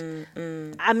important.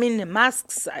 I mean,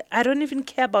 masks, I don't even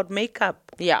care about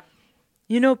makeup. Yeah.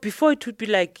 Before it would be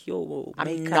like, makeup,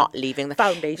 I'm not leaving the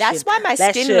foundation. That's why my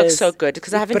skin looks so good,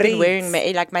 because I haven't been wearing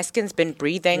my skin's been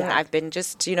breathing. Yeah. I've been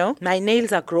just, My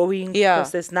nails are growing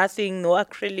because there's nothing, no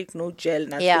acrylic, no gel,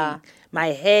 nothing. Yeah. My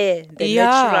hair, the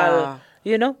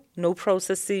natural, no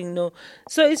processing, no.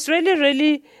 So it's really,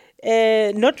 really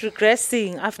not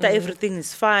regressing after everything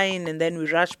is fine, and then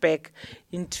we rush back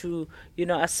into,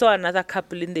 I saw another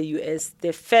couple in the US.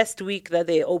 The first week that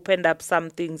they opened up some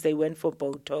things, they went for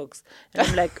Botox. And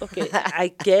I'm like, okay,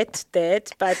 I get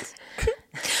that, but...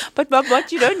 But Mom,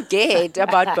 what you don't get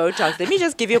about Botox, let me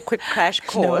just give you a quick crash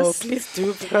course. No, please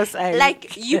do, because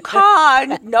you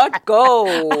can't not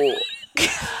go...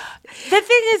 The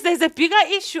thing is, there's a bigger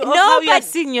issue of how you're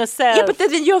seeing yourself. Yeah, but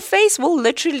then your face will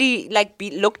literally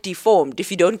look deformed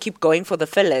if you don't keep going for the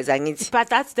fillers. But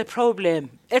that's the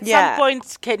problem. At some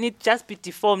point, can it just be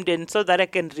deformed and so that I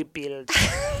can rebuild?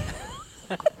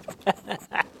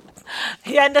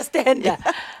 You understand?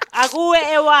 Akuwe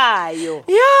ewayo.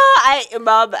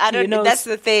 Mom, I don't know. That's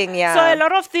the thing, yeah. So a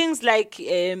lot of things like,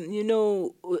 a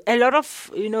lot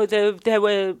of, there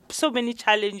were so many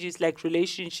challenges like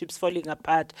relationships falling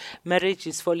apart,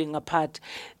 marriages falling apart.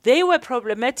 They were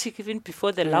problematic even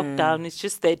before the lockdown. It's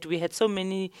just that we had so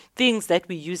many things that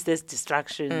we used as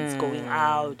distractions, going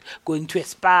out, going to a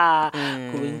spa,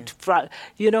 going to,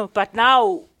 but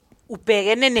now,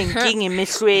 ubhekene nenkinga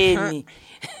emehlweni.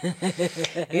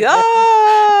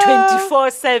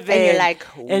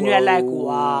 24/7, and you're like,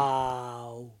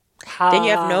 wow. Then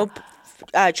you have no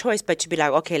choice but to be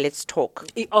like, okay, let's talk.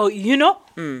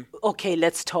 Okay,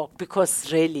 let's talk,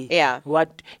 because really,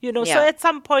 so at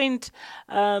some point,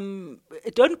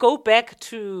 don't go back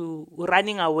to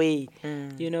running away.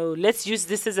 Let's use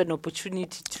this as an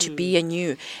opportunity to be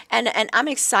anew. And I'm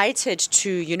excited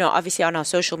to, obviously on our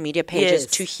social media pages,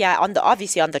 to hear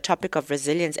obviously on the topic of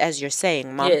resilience, as you're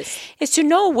saying, Mom, is to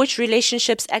know which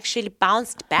relationships actually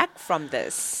bounced back from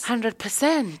this.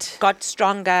 100%. Got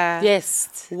stronger.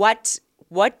 Yes. What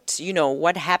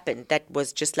happened that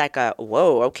was just like a,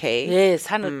 whoa, okay. Yes,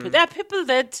 100%. There are people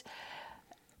that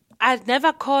they've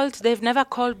never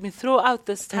called me throughout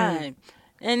this time.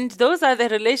 And those are the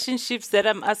relationships that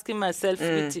I'm asking myself,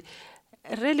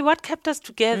 really, what kept us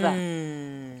together?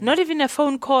 Not even a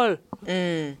phone call.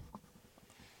 And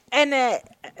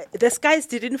the skies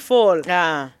didn't fall.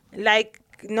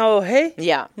 No, hey?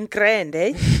 Yeah. Grand,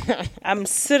 eh? I'm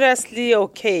seriously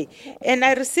okay. And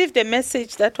I received a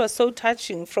message that was so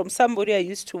touching from somebody I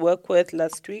used to work with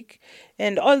last week.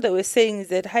 And all they were saying is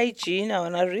that, hi, Jean, I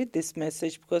want to read this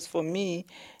message because for me,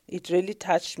 it really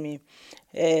touched me.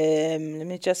 Let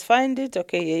me just find it.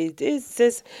 Okay, here it is. It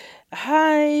says,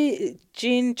 hi,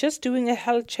 Jean, just doing a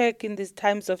health check in these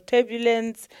times of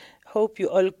turbulence. Hope you're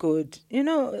all good.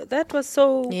 That was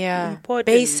so important.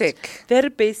 Basic. Very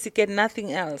basic and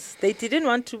nothing else. They didn't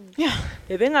want to.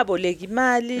 Bebengaboleki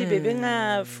imali,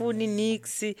 bebengafuni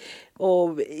niksi,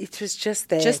 or it was just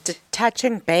that. Just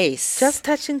touching base. Just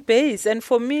touching base. And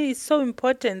for me, it's so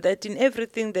important that in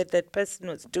everything that person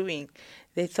was doing,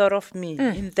 they thought of me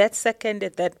in that second,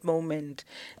 at that moment.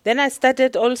 Then I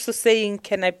started also saying,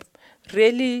 can I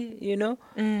really,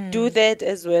 do that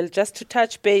as well, just to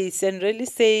touch base and really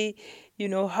say,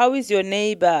 how is your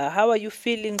neighbor? How are you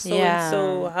feeling? So and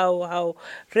so, how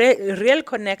real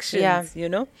connections,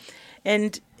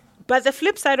 But the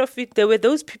flip side of it, there were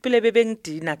those people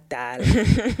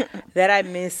that I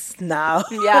miss now.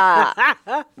 Yeah.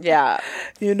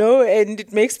 And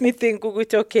it makes me think,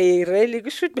 okay, really,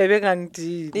 should be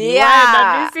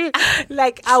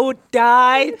like I would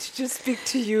die to just speak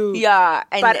to you. Yeah,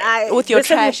 and with your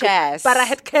trash ass. But I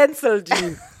had cancelled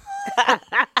you.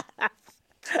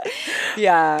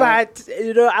 Yeah. But,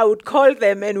 I would call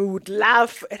them and we would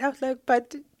laugh. And I was like,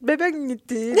 but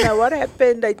what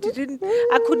happened? I couldn't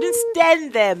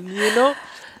stand them,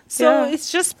 So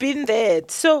it's just been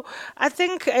that. So I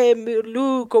think,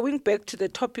 Lou, going back to the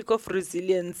topic of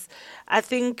resilience, I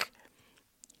think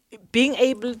being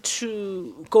able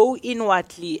to go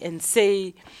inwardly and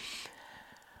say,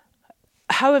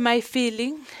 how am I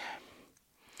feeling?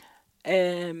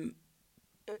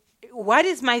 What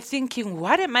is my thinking?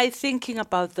 What am I thinking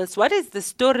about this? What is the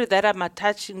story that I'm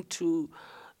attaching to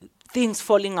things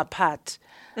falling apart?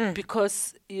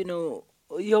 Because,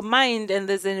 your mind, and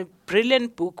there's a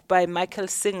brilliant book by Michael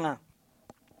Singer,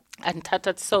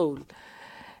 Untethered Soul.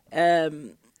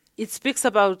 It speaks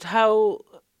about how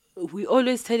we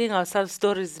always telling ourselves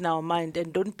stories in our mind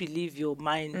and don't believe your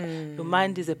mind. Your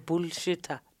mind is a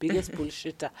bullshitter, biggest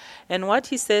bullshitter. And what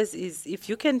he says is, if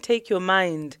you can take your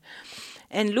mind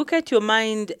and look at your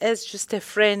mind as just a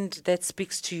friend that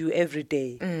speaks to you every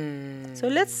day. So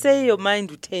let's say your mind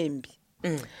Utembi.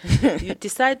 You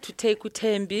decide to take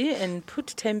Utembi and put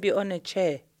Tembi on a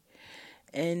chair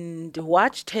and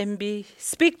watch Tembi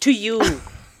speak to you.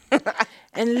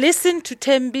 And listen to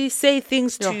Tembi say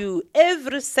things to you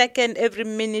every second, every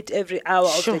minute, every hour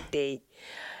of the day.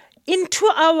 In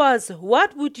 2 hours,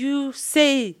 what would you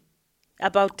say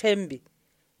about Tembi?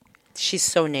 She's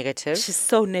so negative. She's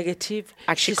so negative.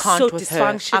 Actually, She's can't so with her.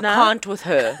 dysfunctional. I can't with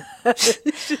her.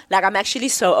 Like, I'm actually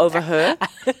so over her.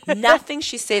 Nothing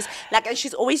she says. Like, and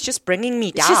she's always just bringing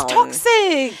me down. She's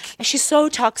toxic. And she's so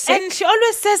toxic. And she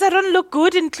always says I don't look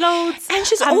good in clothes. And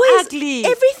she's I'm always ugly.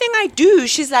 Everything I do,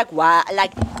 she's like, wow,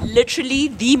 like literally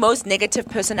the most negative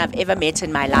person I've ever met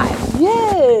in my life.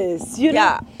 Yes,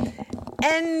 Yeah.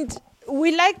 And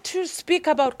we like to speak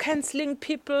about canceling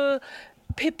people.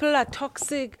 People are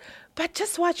toxic, but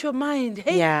just watch your mind.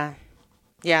 Hey.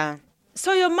 Yeah.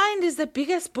 So your mind is the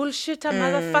biggest bullshitter,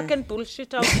 motherfucking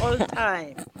bullshitter of all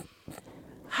time.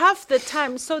 half the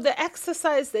time. So the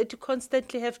exercise that you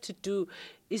constantly have to do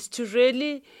is to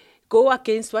really go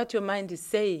against what your mind is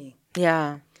saying.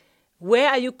 Yeah. Where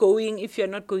are you going if you're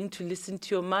not going to listen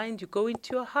to your mind? You go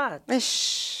into your heart.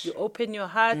 Ish. You open your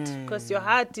heart because your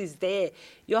heart is there.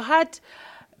 Your heart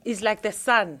is like the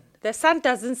sun. The sun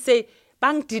doesn't say,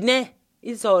 "Bang dine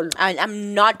is all."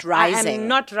 I'm not rising. I'm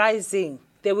not rising.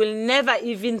 They will never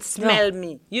even smell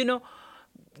me. You know,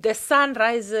 the sun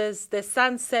rises, the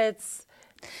sun sets.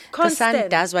 Constant. The sun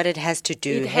does what it has to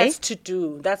do. It has to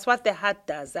do. That's what the heart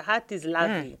does. The heart is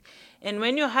loving. And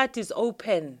when your heart is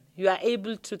open, you are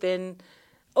able to then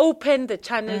open the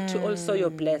channel to also your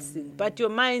blessing. But your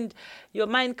mind,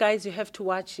 guys, you have to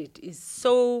watch it. Is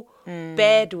so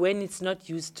bad when it's not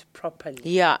used properly.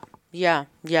 Yeah.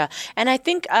 And I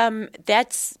think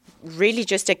that's really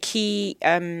just a key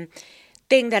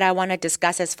thing that I want to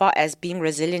discuss as far as being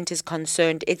resilient is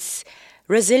concerned.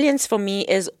 Resilience for me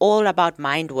is all about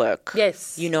mind work.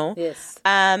 Yes. You know? Yes.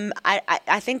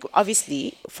 I think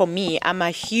obviously for me, I'm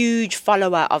a huge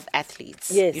follower of athletes.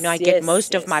 Yes. You know, I get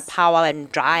most of my power and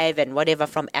drive and whatever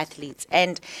from athletes.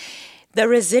 And the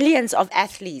resilience of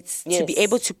athletes to be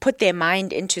able to put their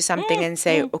mind into something and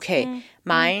say, okay,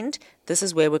 mind, this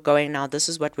is where we're going now. This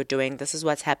is what we're doing. This is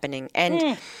what's happening.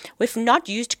 And if not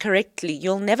used correctly,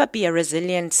 you'll never be a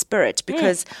resilient spirit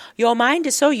because your mind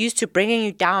is so used to bringing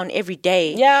you down every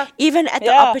day. Yeah. Even at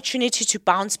the opportunity to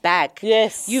bounce back.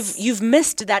 Yes. You've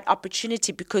missed that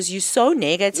opportunity because you're so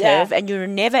negative and you're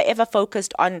never ever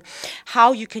focused on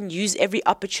how you can use every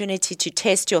opportunity to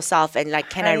test yourself and like,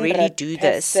 can I really do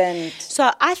this? 100%.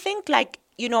 So I think like,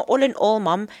 you know, all in all,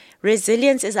 Mom,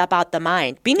 resilience is about the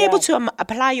mind. Being able to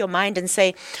apply your mind and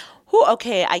say,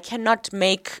 okay, I cannot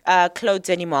make clothes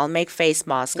anymore. I'll make face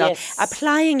masks. Yes.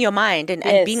 Applying your mind and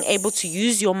being able to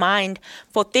use your mind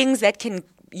for things that can,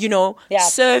 you know,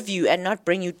 serve you and not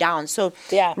bring you down. So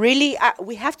really,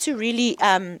 we have to really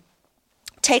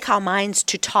take our minds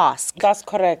to task. That's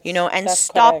correct. You know, and That's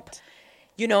stop... correct.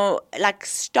 You know, like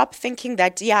stop thinking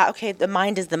that, the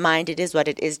mind is the mind. It is what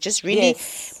it is. Just really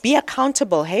be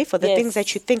accountable, hey, for the things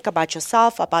that you think about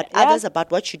yourself, about others, about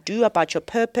what you do, about your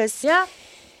purpose. Yeah.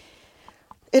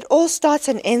 It all starts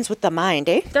and ends with the mind,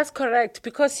 eh? That's correct.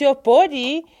 Because your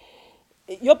body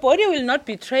will not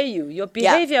betray you. Your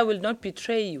behavior will not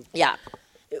betray you. Yeah.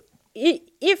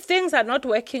 If things are not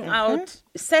working out,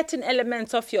 certain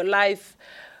elements of your life,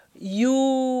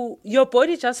 your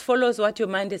body just follows what your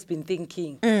mind has been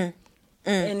thinking.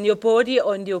 And your body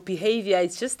and your behavior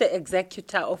is just the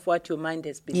executor of what your mind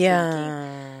has been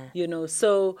thinking. You know,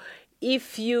 so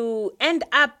if you end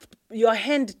up your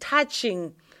hand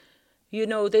touching, you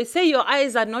know, they say your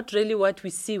eyes are not really what we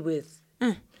see with.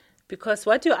 Because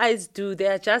what your eyes do, they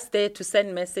are just there to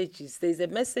send messages. There's a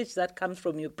message that comes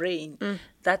from your brain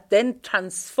that then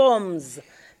transforms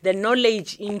the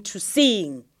knowledge into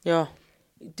seeing. Yeah.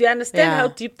 Do you understand how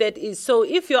deep that is? So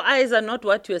if your eyes are not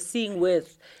what you're seeing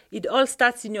with, it all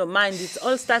starts in your mind. It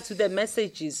all starts with the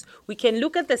messages. We can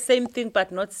look at the same thing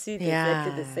but not see it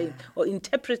exactly the same or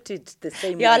interpret it the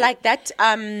same way. Yeah, like that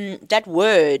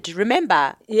word.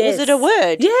 Remember? Yes. Was it a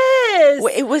word? Yes.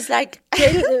 It was like...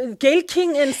 Gail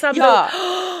King and somebody.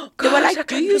 Yeah. They were like,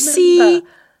 do you see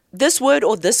this word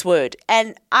or this word?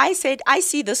 And I said, I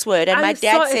see this word. And my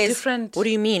dad says, what do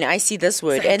you mean? I see this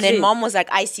word. Exactly. And then Mom was like,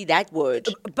 I see that word.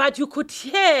 But you could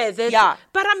hear that. Yeah.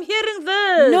 But I'm hearing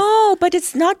this. No, but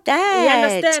it's not that. You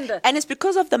understand? And it's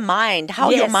because of the mind, how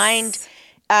your mind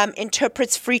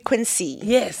interprets frequency.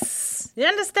 Yes. You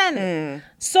understand?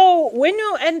 So when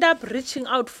you end up reaching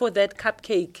out for that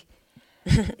cupcake,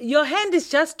 your hand is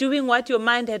just doing what your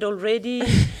mind had already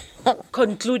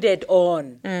concluded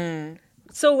on.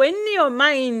 So when your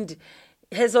mind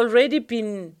has already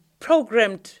been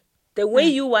programmed the way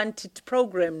you want it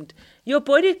programmed, your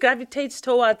body gravitates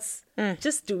towards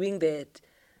just doing that.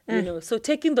 You know, so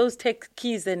taking those tech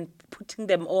keys and putting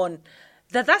them on,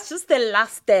 that's just the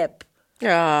last step.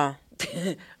 Yeah.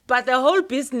 But the whole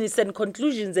business and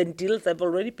conclusions and deals have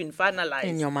already been finalized.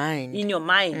 In your mind. In your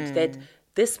mind that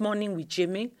this morning we're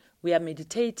gymming, we are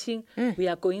meditating, we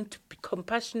are going to be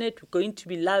compassionate, we're going to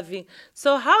be loving.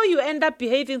 So how you end up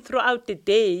behaving throughout the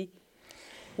day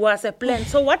was a plan.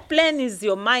 So what plan is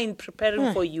your mind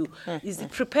preparing for you? Is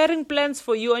it preparing plans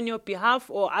for you on your behalf,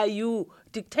 or are you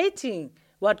dictating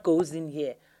what goes in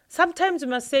here? Sometimes you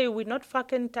must say, we're not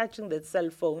fucking touching that cell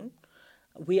phone.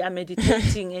 We are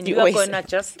meditating and you are going to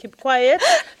just keep quiet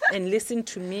and listen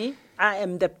to me. I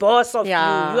am the boss of you. You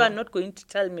are not going to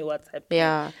tell me what's happening.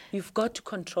 Yeah. You've got to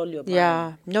control your mind.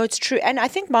 Yeah. No, it's true. And I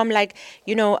think, Mom, like,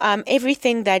 you know,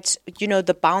 everything that, you know,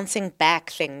 the bouncing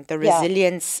back thing, the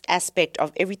resilience aspect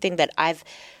of everything that I've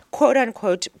quote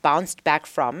unquote bounced back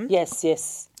from.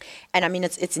 Yes. And I mean,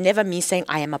 it's never me saying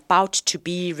I am about to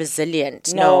be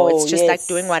resilient. No, it's just like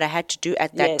doing what I had to do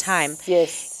at that time.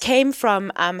 Yes. Came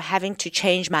from having to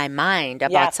change my mind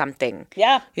about something.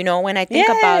 Yeah. You know, when I think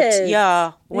about,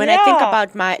 I think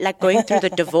about my, like going through the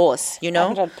divorce, you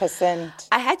know. 100%.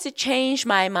 I had to change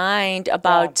my mind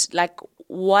about like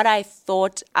what I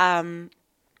thought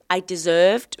I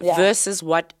deserved versus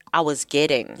what I was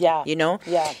getting, you know?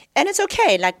 Yeah. And it's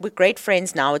okay. Like, we're great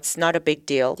friends now. It's not a big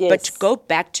deal. Yes. But to go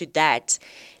back to that,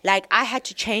 like, I had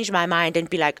to change my mind and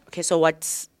be like, okay, so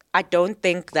I don't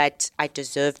think that I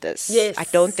deserve this. Yes. I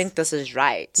don't think this is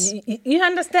right. You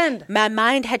understand? My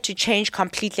mind had to change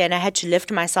completely, and I had to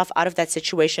lift myself out of that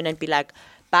situation and be like,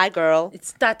 bye, girl. It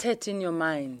started in your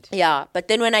mind. Yeah. But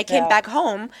then when I came back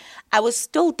home, I was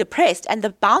still depressed. And the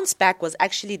bounce back was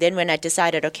actually then when I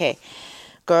decided, okay,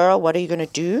 girl, what are you going to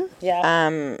do?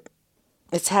 Yeah.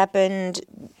 It's happened,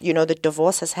 you know, the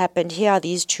divorce has happened. Here are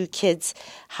these 2 kids.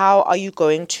 How are you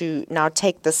going to now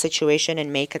take the situation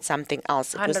and make it something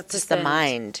else? It 100%. was just the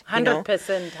mind.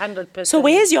 100%. So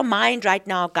where's your mind right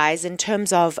now, guys, in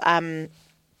terms of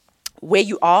where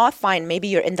you are? Fine, maybe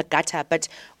you're in the gutter, but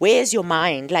where's your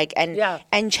mind? Like,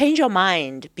 and change your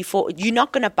mind before. You're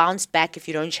not going to bounce back if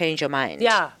you don't change your mind.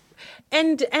 Yeah.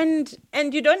 And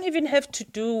you don't even have to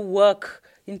do work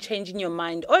in changing your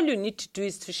mind. All you need to do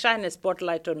is to shine a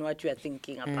spotlight on what you are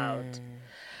thinking about.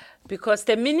 Because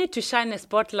the minute you shine a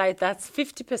spotlight, that's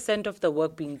 50% of the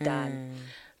work being done.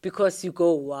 Because you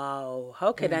go, wow,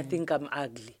 how can I think I'm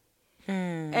ugly?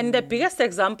 And the biggest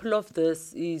example of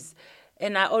this is,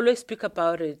 and I always speak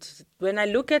about it, when I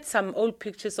look at some old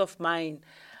pictures of mine,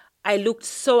 I looked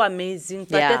so amazing,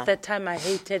 but at that time I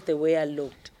hated the way I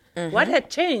looked. What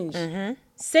had changed?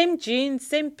 Same jeans,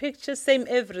 same picture, same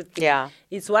everything. Yeah.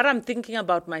 It's what I'm thinking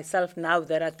about myself now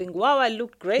that I think, wow, I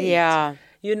look great. Yeah.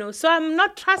 You know, so I'm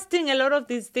not trusting a lot of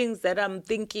these things that I'm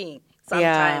thinking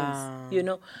sometimes, you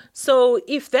know. So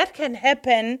if that can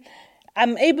happen,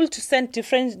 I'm able to send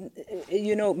different,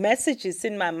 messages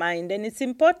in my mind. And it's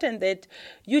important that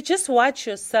you just watch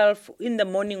yourself in the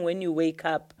morning when you wake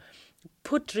up.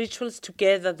 Put rituals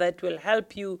together that will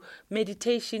help you.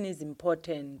 Meditation is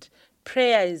important.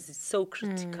 Prayer is so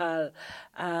critical.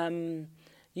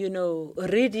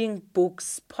 Reading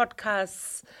books,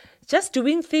 podcasts, just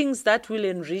doing things that will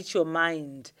enrich your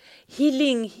mind.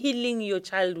 Healing your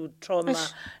childhood trauma.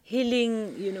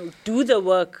 Healing, do the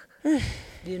work.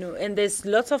 And there's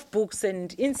lots of books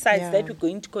and insights that we're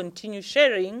going to continue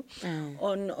sharing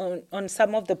on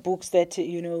some of the books that,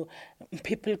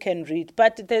 people can read.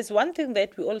 But there's one thing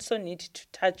that we also need to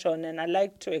touch on, and I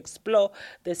like to explore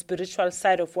the spiritual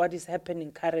side of what is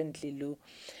happening currently, Lou.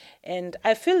 And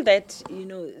I feel that,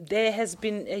 there has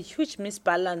been a huge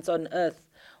misbalance on earth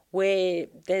where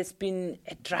there's been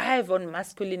a drive on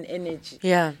masculine energy.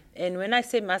 Yeah. And when I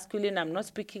say masculine, I'm not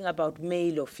speaking about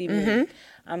male or female.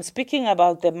 I'm speaking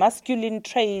about the masculine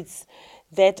traits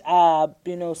that are,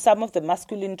 some of the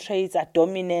masculine traits are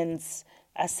dominance,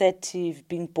 assertive,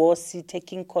 being bossy,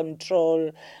 taking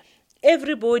control.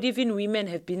 Everybody, even women,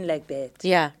 have been like that.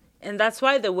 Yeah. And that's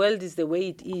why the world is the way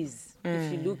it is.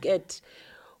 If you look at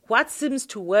what seems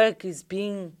to work is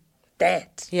being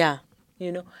that. Yeah.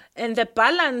 And the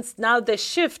balance now, the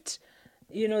shift,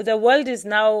 the world is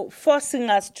now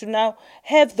forcing us to now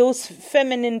have those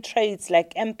feminine traits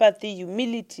like empathy,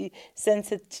 humility,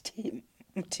 sensitivity.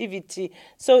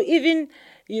 So even,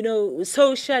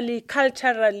 socially,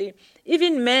 culturally,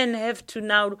 even men have to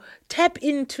now tap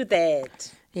into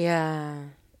that. Yeah.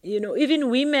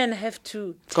 Even women have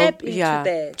to tap into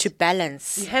that. To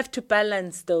balance. You have to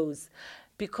balance those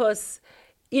because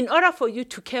in order for you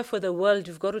to care for the world,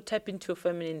 you've got to tap into your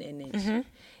feminine energy.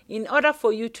 In order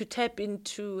for you to tap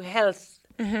into health,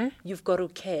 you've got to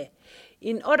care.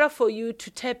 In order for you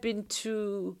to tap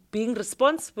into being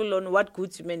responsible on what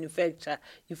goods you manufacture,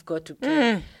 you've got to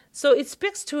care. So it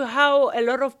speaks to how a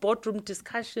lot of boardroom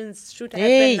discussions should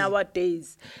happen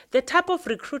nowadays. The type of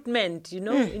recruitment,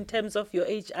 in terms of your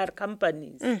HR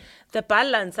companies, the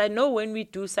balance. I know when we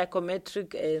do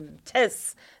psychometric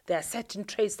tests, there are certain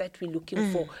traits that we're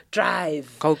looking for.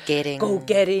 Drive.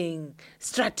 Go-getting.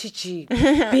 Strategy.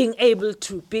 being able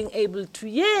to.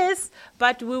 Yes,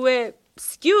 but we were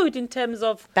skewed in terms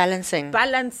of balancing.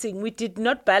 We did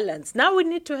not balance. Now we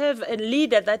need to have a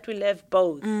leader that will have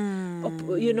both.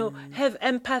 Have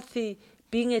empathy,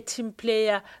 being a team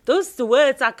player. Those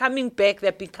words are coming back.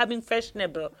 They're becoming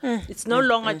fashionable. It's no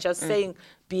longer just saying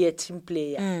be a team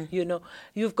player.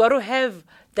 You've got to have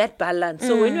that balance.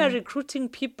 So when you are recruiting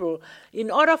people,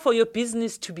 in order for your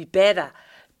business to be better,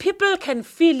 people can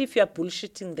feel if you're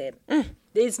bullshitting them.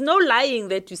 There is no lying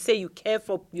that you say you care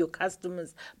for your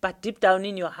customers, but deep down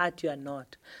in your heart you are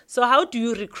not. So how do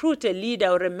you recruit a leader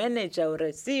or a manager or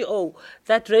a CEO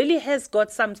that really has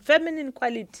got some feminine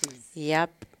qualities?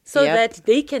 Yep. So that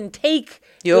they can take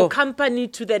your company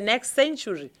to the next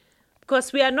century.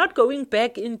 Because we are not going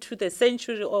back into the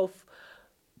century of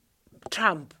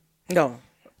Trump. No.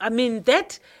 I mean,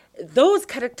 those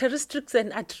characteristics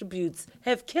and attributes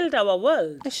have killed our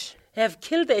world. Have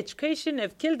killed the education,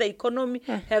 have killed the economy,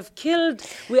 have killed...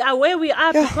 We are where we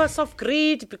are because of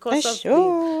greed, because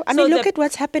of... I mean, look at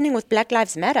what's happening with Black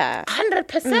Lives Matter.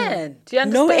 100%. Do you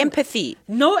understand? No empathy.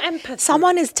 No empathy.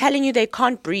 Someone is telling you they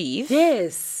can't breathe.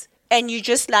 Yes. And you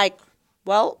just like,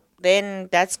 well, then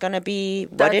that's going to be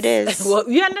what it is. Well,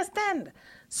 you understand?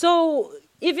 So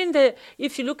even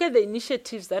if you look at the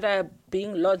initiatives that are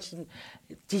being launched,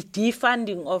 the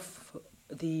defunding of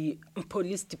the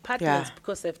police departments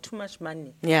because they have too much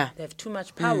money. Yeah. They have too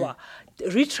much power.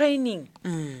 Retraining.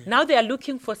 Now they are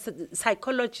looking for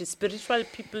psychologists, spiritual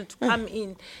people to come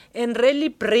in and really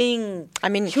bring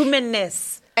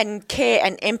humanness. And care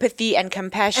and empathy and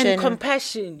compassion. And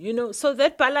compassion, So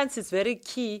that balance is very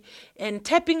key. And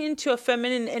tapping into your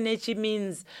feminine energy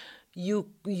means you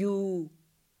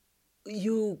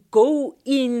go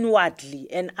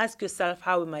inwardly and ask yourself,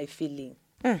 how am I feeling?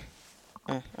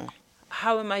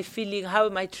 How am I feeling? How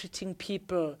am I treating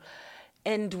people?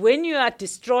 And when you are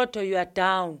distraught or you are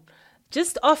down,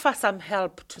 just offer some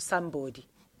help to somebody.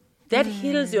 That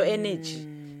heals your energy.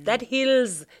 That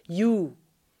heals you,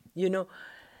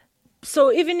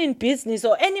 So even in business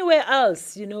or anywhere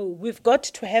else, we've got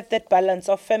to have that balance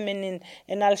of feminine.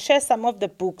 And I'll share some of the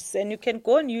books. And you can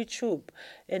go on YouTube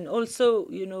and also,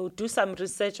 do some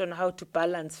research on how to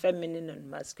balance feminine and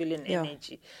masculine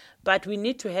energy. But we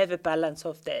need to have a balance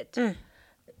of that.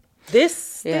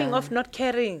 This thing of not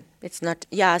caring. It's not,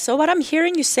 So what I'm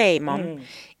hearing you say, Mom,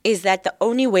 is that the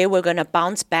only way we're going to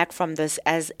bounce back from this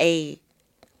as a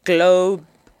globe,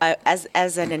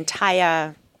 as an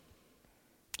entire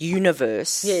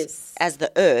universe, as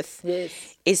the earth,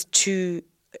 is to...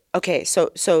 Okay, so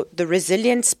the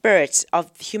resilient spirit of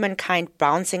humankind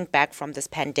bouncing back from this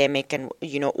pandemic and,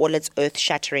 all its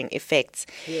earth-shattering effects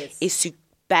is to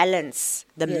balance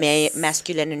the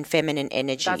masculine and feminine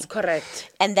energy. That's correct.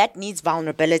 And that needs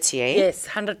vulnerability, eh? Yes,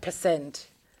 100%.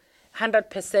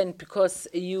 100%, because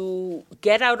you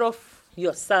get out of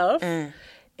yourself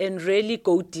and really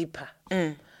go deeper.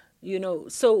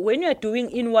 So when you're doing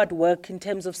inward work in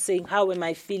terms of saying, how am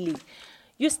I feeling?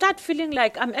 You start feeling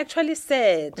like, I'm actually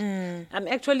sad. I'm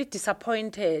actually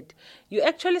disappointed. You're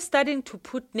actually starting to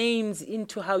put names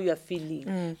into how you're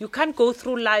feeling. You can't go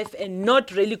through life and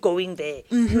not really going there.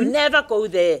 You never go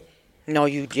there. No,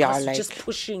 you're just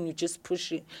pushing.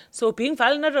 So being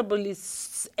vulnerable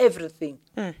is everything.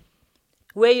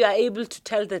 Where you are able to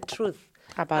tell the truth.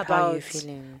 About how you're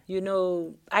feeling.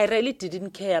 I really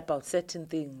didn't care about certain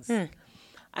things.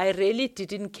 I really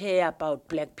didn't care about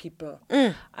black people.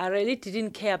 I really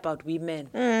didn't care about women.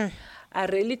 I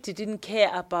really didn't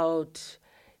care about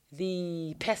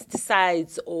the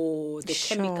pesticides or the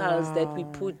chemicals that we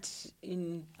put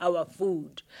in our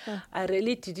food. I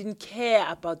really didn't care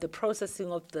about the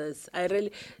processing of this.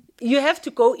 You have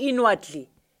to go inwardly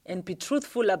and be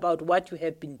truthful about what you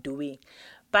have been doing.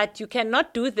 But you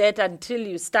cannot do that until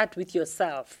you start with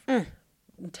yourself.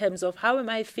 In terms of how am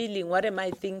I feeling, what am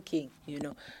I thinking,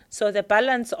 So the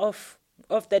balance of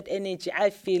that energy,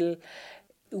 I feel,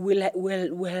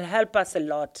 will help us a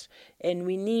lot. And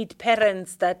we need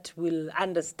parents that will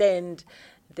understand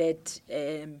that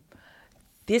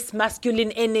this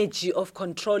masculine energy of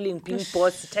controlling, being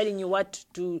boss, telling you what to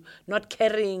do, not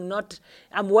caring,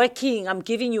 I'm working, I'm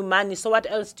giving you money, so what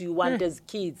else do you want as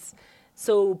kids?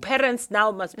 So parents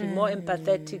now must be more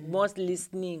empathetic, more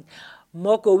listening,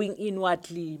 more going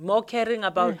inwardly, more caring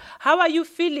about how are you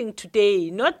feeling today?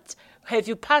 Not have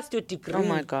you passed your degree? Oh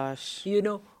my gosh.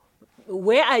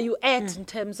 Where are you at in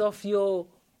terms of your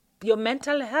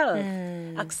mental health?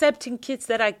 Accepting kids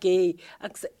that are gay.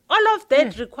 All of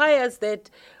that requires that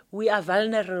we are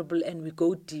vulnerable and we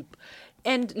go deep.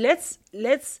 And let's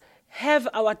have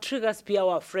our triggers be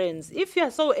our friends. If you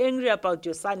are so angry about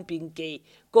your son being gay,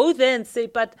 go there and say,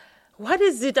 but what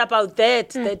is it about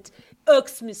that that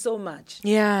irks me so much?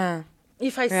 Yeah.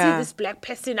 If I see this black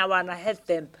person, I want to hurt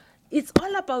them. It's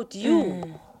all about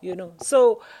you,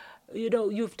 So,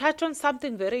 you've touched on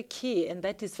something very key, and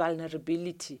that is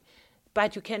vulnerability.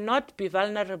 But you cannot be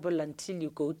vulnerable until you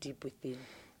go deep within.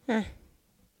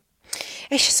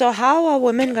 So how are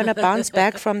women going to bounce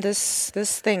back from this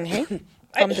thing, hey?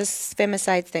 From this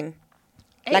femicide thing?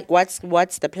 Like, what's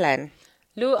the plan?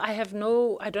 Lou,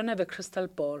 I don't have a crystal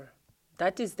ball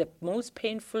That is the most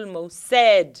painful, most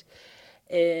sad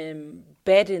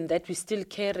burden that we still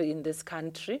carry in this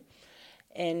country.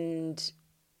 And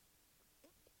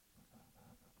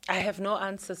I have no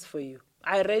answers for you.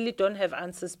 I really don't have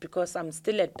answers because I'm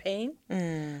still at pain.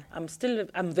 I'm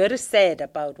very sad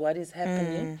about what is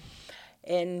happening.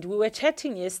 And we were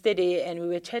chatting yesterday, and we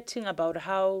were chatting about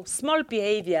how small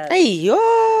behaviors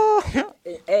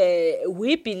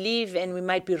we believe, and we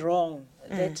might be wrong,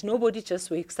 that nobody just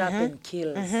wakes up and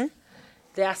kills.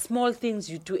 There are small things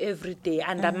you do every day,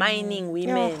 undermining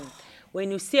women.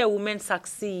 When you see a woman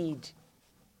succeed,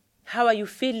 how are you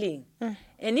feeling?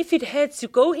 And if it hurts you,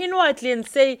 go inwardly and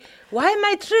say, why am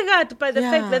I triggered by the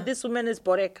fact that this woman has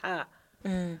bought a car?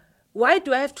 Why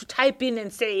do I have to type in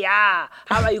and say, how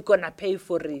are you going to pay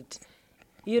for it?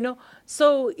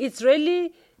 So it's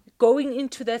really going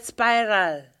into that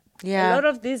spiral. A lot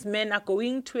of these men are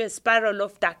going to a spiral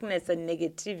of darkness and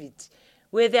negativity,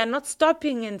 where they are not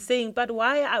stopping and saying, but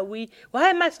why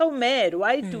am I so mad?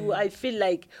 Why do I feel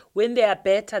like when they are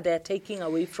better, they are taking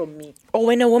away from me? Or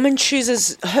when a woman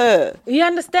chooses her. You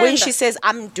understand? When she says,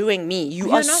 I'm doing me,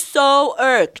 you are so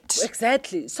irked.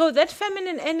 Exactly. So that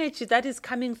feminine energy that is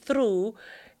coming through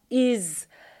it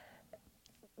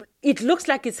looks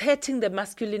like it's hurting the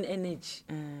masculine energy.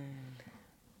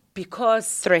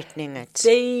 Because threatening it.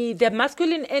 The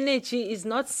masculine energy is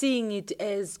not seeing it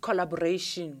as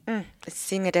collaboration. It's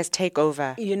seeing it as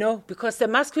takeover. Because the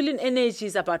masculine energy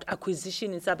is about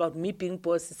acquisition. It's about me being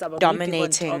boss. It's about dominating. Me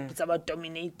being on top. It's about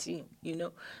dominating.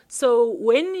 So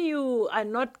when you are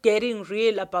not getting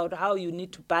real about how you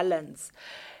need to balance,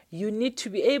 you need to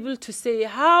be able to say,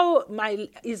 how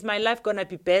is my life going to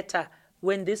be better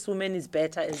when this woman is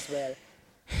better as well?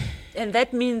 And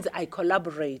that means I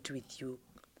collaborate with you.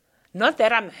 Not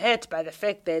that I'm hurt by the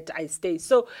fact that I stay.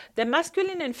 So the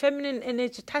masculine and feminine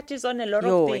energy touches on a lot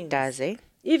of things. It does, eh?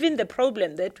 Even the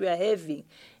problem that we are having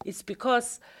is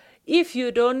because if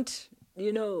you don't,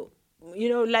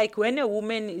 like when a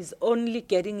woman is only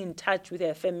getting in touch with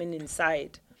her feminine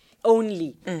side,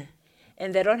 only,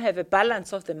 and they don't have a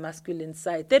balance of the masculine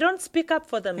side, they don't speak up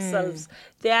for themselves.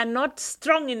 They are not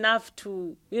strong enough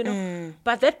to,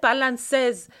 but that balance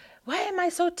says, why am I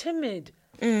so timid?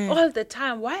 All the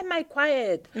time. Why am I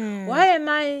quiet? Why am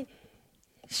I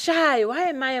shy? Why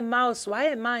am I a mouse? Why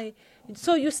am I...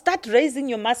 So you start raising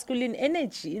your masculine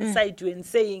energy inside you and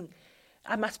saying,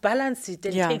 I must balance it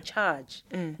and take charge.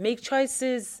 Make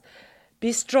choices,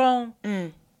 be strong,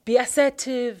 be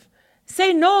assertive,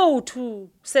 say no to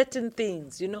certain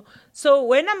things, So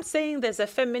when I'm saying there's a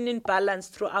feminine balance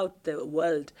throughout the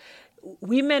world,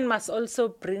 women must also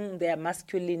bring their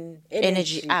masculine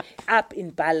energy up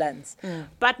in balance,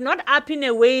 but not up in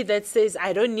a way that says,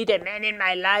 I don't need a man in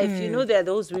my life. There are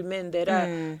those women that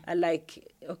are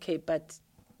like, okay, but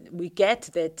we get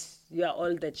that you are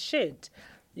all that shit,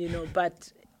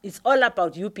 but it's all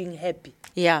about you being happy.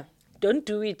 Yeah. Don't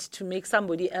do it to make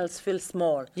somebody else feel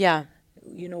small. Yeah.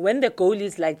 When the goal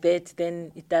is like that,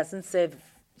 then it doesn't serve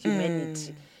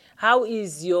humanity. How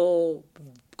is your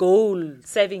goal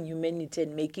serving humanity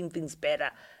and making things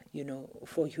better,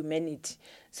 for humanity?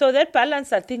 So that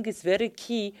balance, I think, is very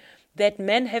key, that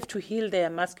men have to heal their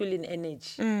masculine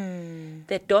energy.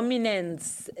 The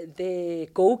dominance, the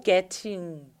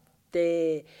go-getting,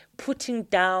 the putting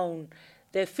down,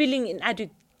 the feeling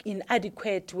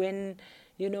inadequate when,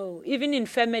 even in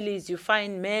families, you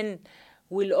find men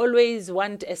will always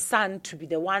want a son to be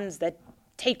the ones that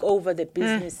take over the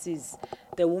businesses.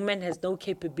 The woman has no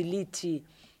capability,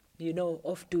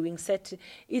 of doing certain.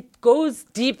 It goes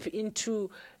deep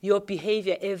into your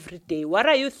behavior every day. What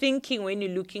are you thinking when you're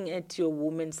looking at your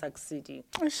woman succeeding?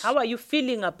 How are you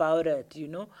feeling about it,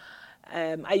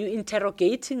 Are you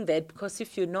interrogating that? Because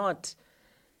if you're not,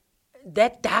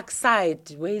 that dark side,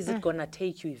 where is it going to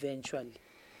take you eventually?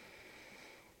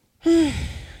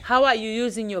 How are you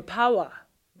using your power?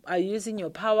 Are you using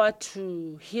your power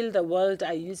to heal the world?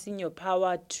 Are you using your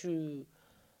power to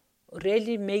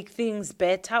really make things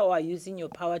better, or are you using your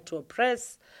power to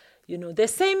oppress? The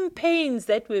same pains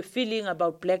that we're feeling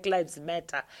about Black Lives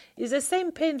Matter is the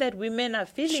same pain that women are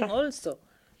feeling also,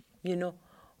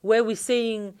 where we're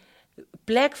saying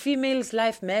Black females'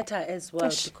 life matter as well,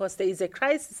 because there is a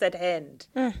crisis at hand.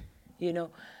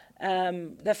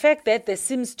 The fact that there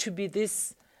seems to be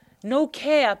this no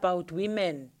care about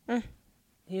women,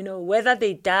 whether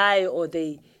they die or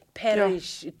they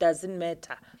perish, it doesn't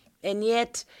matter. And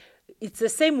yet, it's the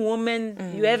same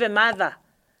woman. You have a mother,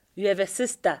 you have a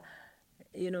sister,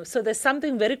 So there's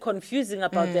something very confusing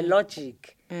about the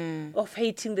logic of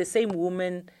hating the same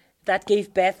woman that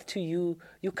gave birth to you.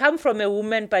 You come from a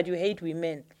woman, but you hate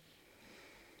women.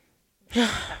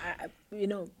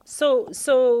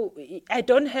 So I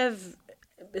don't have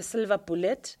a silver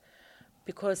bullet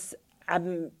because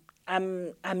I'm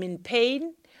in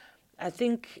pain. I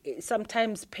think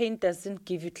sometimes pain doesn't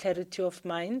give you clarity of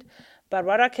mind. But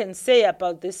what I can say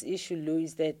about this issue, Lou,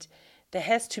 is that there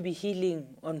has to be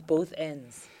healing on both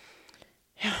ends.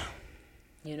 Yeah.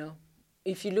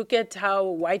 If you look at how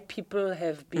white people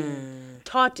have been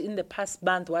taught in the past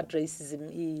month what racism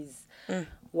is,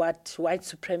 what white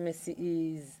supremacy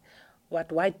is,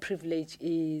 what white privilege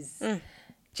is,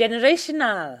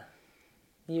 generational.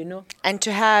 And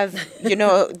to have,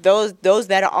 those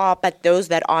that are, but those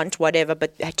that aren't, whatever,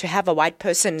 but to have a white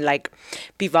person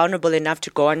be vulnerable enough to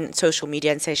go on social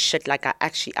media and say shit I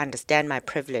actually understand my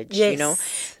privilege, yes.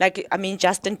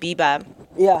 Justin Bieber,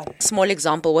 yeah, small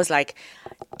example was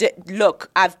look,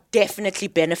 I've definitely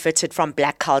benefited from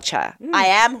black culture. I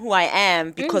am who I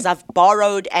am because I've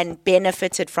borrowed and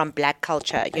benefited from black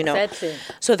culture, Exactly.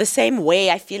 So the same way,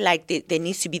 I feel like there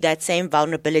needs to be that same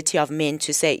vulnerability of men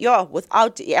to say,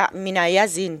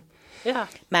 yazin. Yeah.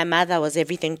 My mother was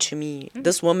everything to me.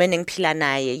 This woman in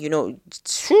Pilanaye,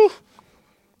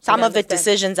 some of the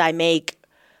decisions I make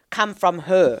come from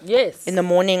her. Yes. In the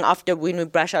morning after when we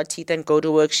brush our teeth and go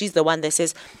to work, she's the one that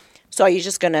says, so are you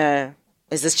just going to...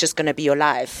 is this just going to be your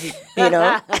life,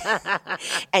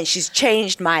 And she's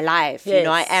changed my life. Yes.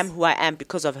 I am who I am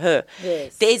because of her.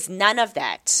 Yes. There's none of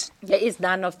that. There is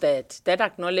none of that. That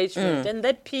acknowledgement and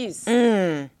that peace.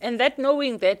 And that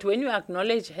knowing that when you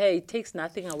acknowledge her, it takes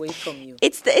nothing away from you.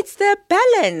 It's the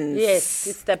balance. Yes,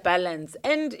 it's the balance.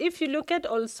 And if you look at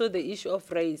also the issue of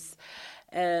race,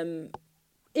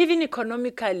 even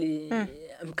economically,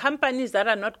 companies that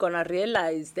are not going to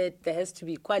realize that there has to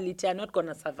be equality are not going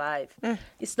to survive.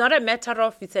 It's not a matter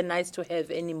of it's a nice to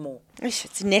have anymore.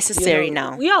 It's necessary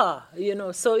now. Yeah,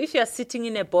 so if you're sitting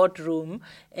in a boardroom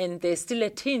and there's still a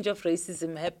tinge of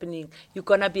racism happening, you're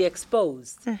going to be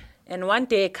exposed. And one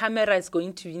day a camera is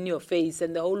going to be in your face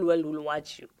and the whole world will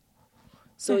watch you.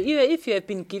 So if you have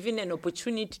been given an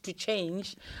opportunity to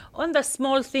change on the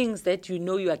small things that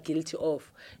you are guilty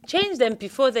of, change them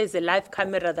before there's a live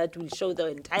camera that will show the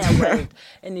entire world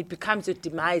and it becomes your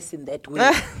demise in that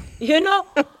way.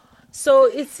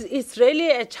 So it's really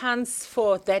a chance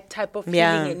for that type of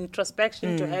healing and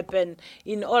introspection to happen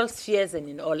in all spheres and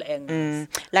in all angles.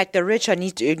 Like the rich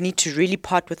need to really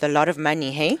part with a lot of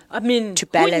money, hey? I mean, to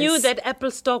balance. Who knew that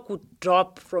Apple stock would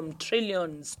drop from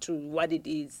trillions to what it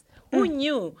is? Who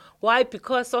knew? Why?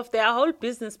 Because of their whole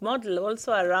business model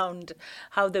also around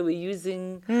how they were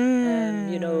using,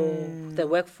 the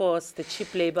workforce, the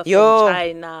cheap labor from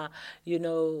China,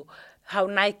 how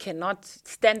Nike cannot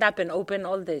stand up and open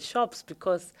all their shops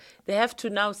because they have to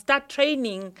now start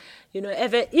training,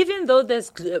 even though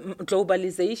there's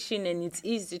globalization and it's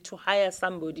easy to hire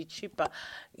somebody cheaper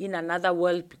in another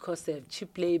world because they have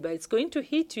cheap labor, it's going to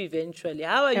hit you eventually.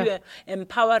 How are you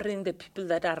empowering the people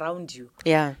that are around you?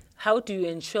 Yeah. How do you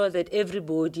ensure that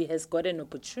everybody has got an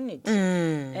opportunity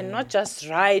and not just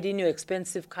ride in your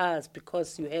expensive cars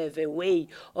because you have a way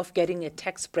of getting a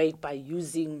tax break by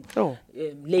using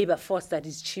labor force that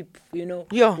is cheap,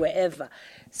 wherever.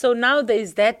 So now there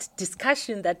is that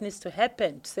discussion that needs to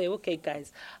happen to say, okay,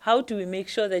 guys, how do we make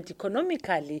sure that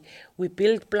economically we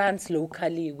build plants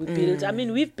locally?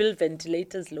 We've built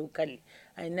ventilators locally.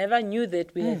 I never knew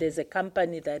that there's a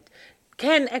company that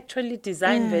can actually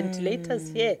design ventilators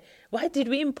here. Why did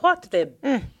we import them?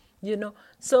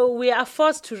 So we are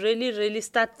forced to really, really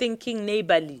start thinking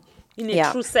neighborly in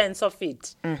a true sense of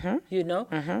it.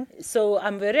 So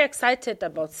I'm very excited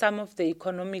about some of the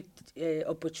economic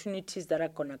opportunities that are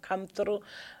going to come through.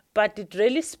 But it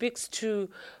really speaks to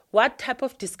what type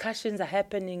of discussions are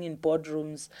happening in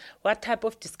boardrooms, what type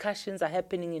of discussions are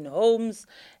happening in homes,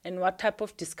 and what type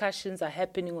of discussions are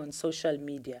happening on social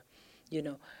media.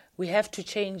 We have to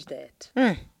change that.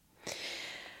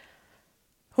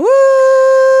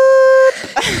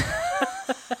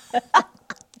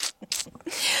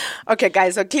 Okay,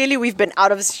 guys, so clearly we've been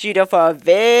out of the studio for a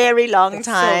very long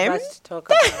time. So much to talk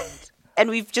about. And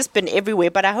we've just been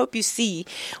everywhere, but I hope you see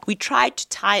we tried to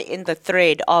tie in the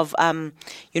thread of,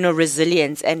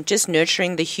 resilience and just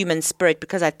nurturing the human spirit,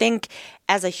 because I think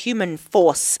as a human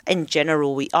force in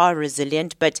general, we are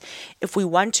resilient. But if we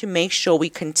want to make sure we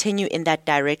continue in that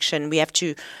direction, we have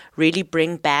to really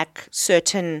bring back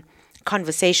certain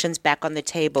conversations back on the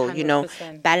table,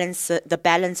 100%. The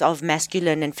balance of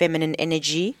masculine and feminine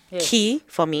energy, key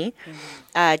for me.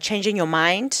 Changing your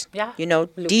mind,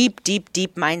 deep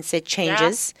mindset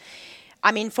changes.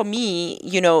 Yeah. For me,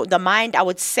 the mind, I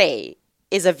would say,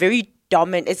 is a very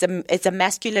dominant, it's a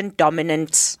masculine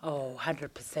dominant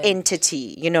 100%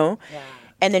 entity,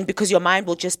 And then because your mind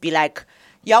will just be like,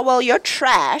 yeah, well, you're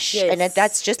trash. Yes. And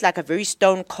that's just like a very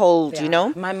stone cold, Yeah. you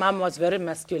know? My mom was very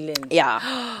masculine. Yeah.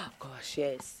 Gosh,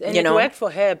 yes. And You it know? worked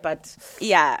for her, but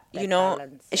Yeah, that you know,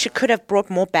 balance, she could have brought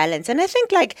more balance. And I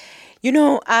think, like, you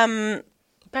know,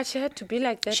 but she had to be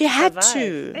like that. She had survive.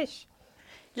 to. Ish.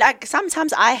 like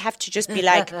sometimes I have to just be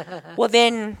like, well,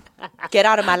 then get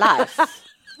out of my life.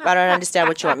 I don't understand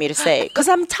what you want me to say. Because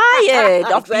I'm tired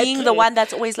of being the one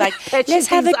that's always like, let's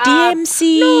have a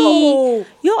DMC. No.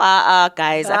 You are,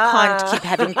 guys. I can't keep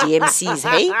having DMCs,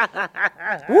 hey?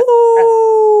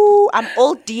 Woo! I'm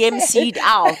all DMC'd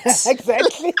out.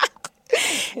 Exactly.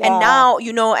 And now,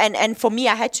 you know, and for me,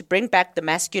 I had to bring back the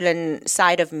masculine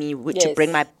side of me to Yes.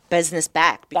 bring my business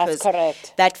back. Because That's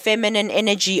correct. that feminine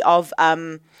energy of,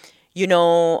 you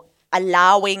know,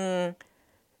 allowing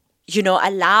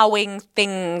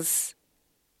things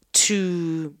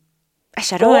to...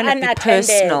 Actually, I don't want to be unattended.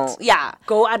 personal. Yeah.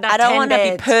 Go I don't want to be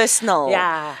unattended. personal.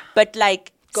 Yeah. But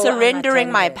like Go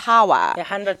surrendering my unattended. power.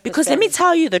 100%. Because let me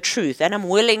tell you the truth, and I'm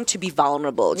willing to be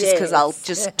vulnerable just because I'll Yes.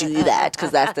 just do that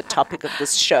because that's the topic of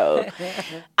this show.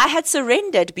 I had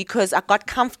surrendered because I got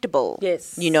comfortable.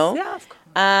 Yes. You know? Yeah, of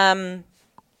course.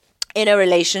 In a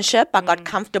relationship, I got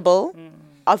comfortable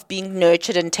of being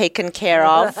nurtured and taken care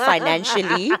of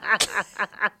financially.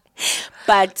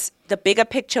 But the bigger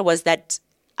picture was that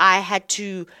I had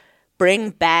to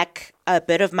bring back a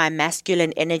bit of my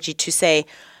masculine energy to say,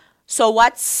 so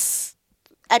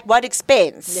at what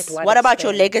expense? At what What about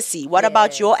your expense? legacy? What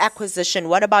about your acquisition?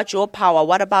 What about your power?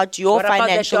 What about your What about the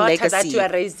financial daughter legacy? that you are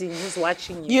raising who's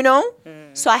watching you? You know?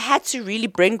 So I had to really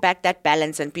bring back that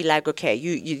balance and be like, okay,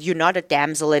 you're not a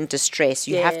damsel in distress.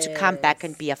 You have to come back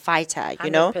and be a fighter, you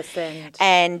know? 100%.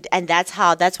 And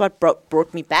that's what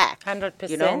brought me back. 100%.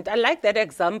 You know? I like that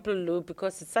example, Lou,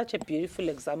 because it's such a beautiful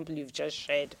example you've just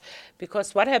shared.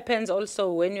 Because what happens also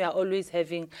when you are always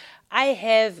having... I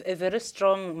have a very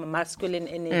strong masculine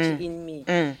energy in me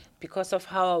because of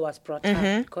how I was brought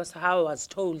up, because how I was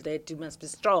told that you must be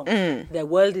strong. The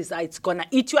world it's gonna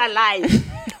eat you alive.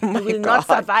 You will not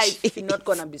survive if you're not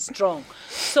gonna be strong.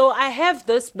 So I have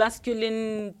this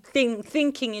masculine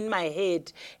thinking in my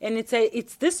head, and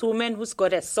it's this woman who's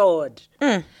got a sword.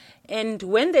 And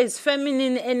when there's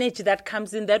feminine energy that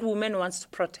comes in, that woman wants to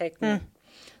protect me.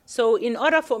 So in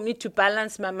order for me to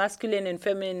balance my masculine and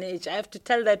feminine age, I have to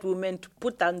tell that woman to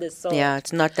put down the sword. Yeah,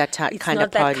 it's not that kind It's of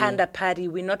not party. that kind of party.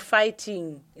 We're not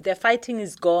fighting. The fighting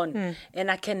is gone. And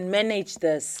I can manage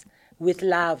this with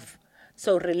love.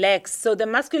 So relax. So the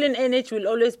masculine energy will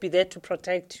always be there to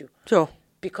protect you. Sure.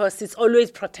 Because it's always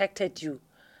protected you.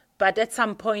 But at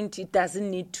some point, it doesn't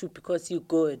need to because you're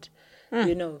good.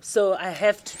 You know. So I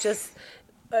have to just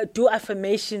do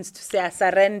affirmations to say I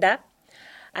surrender.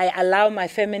 I allow my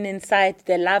feminine side,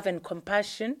 the love and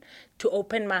compassion, to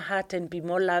open my heart and be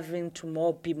more loving,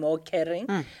 to be more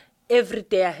caring. Every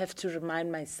day I have to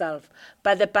remind myself.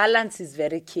 But the balance is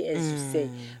very key, as you say.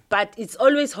 But it's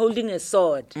always holding a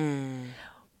sword.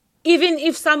 Even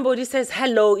if somebody says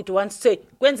hello, it wants to say,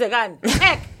 "Kwenzekani?"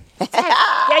 Heck!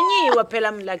 Yanyiwa phela.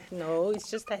 I'm like, no, it's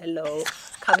just a hello.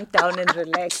 Calm down and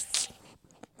relax.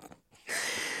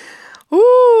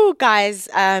 Ooh, guys,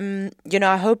 you know,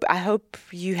 I hope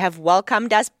you have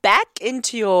welcomed us back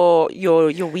into your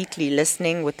weekly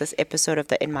listening with this episode of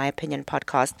the In My Opinion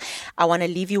podcast. I want to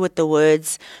leave you with the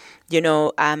words, you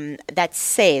know, that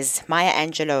says, Maya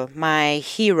Angelou, my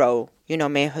hero, you know,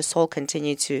 may her soul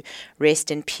continue to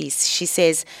rest in peace. She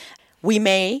says, we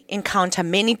may encounter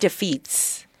many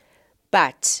defeats,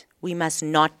 but we must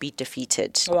not be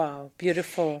defeated. Wow,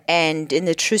 beautiful. And in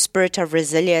the true spirit of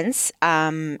resilience,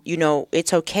 you know,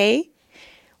 it's okay.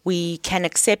 We can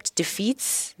accept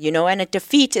defeats, you know, and a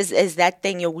defeat is that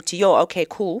thing, okay,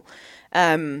 cool.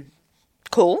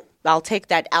 Cool, I'll take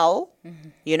that L,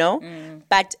 you know.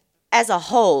 But as a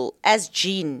whole, as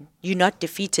Jean, you're not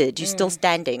defeated. You're still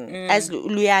standing. As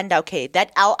Luyanda, okay,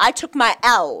 that L, I took my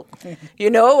L, you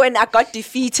know, and I got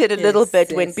defeated a little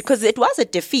bit because it was a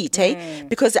defeat,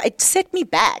 because it set me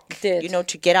back, you know,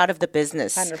 to get out of the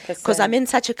business. 100%. Because I'm in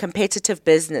such a competitive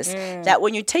business that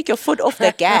when you take your foot off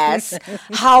the gas,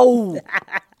 how?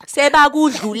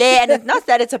 And it's not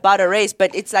that it's about a race,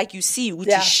 but it's like you see, which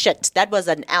is shit. That was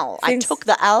an L. I took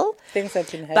the L, things have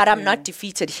been happening. but I'm not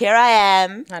defeated. Here I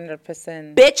am.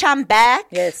 100%. Bitch, I'm back.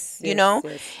 Yes. You know?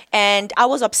 Yes. And I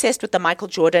was obsessed with the Michael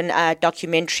Jordan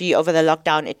documentary over the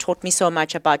lockdown. It taught me so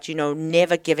much about, you know,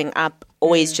 never giving up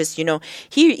always just,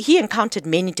 he encountered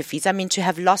many defeats. I mean, to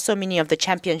have lost so many of the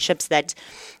championships that,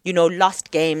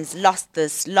 lost games, lost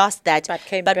this, lost that,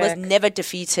 but was never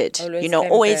defeated,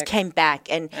 always came back.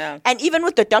 And even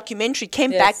with the documentary,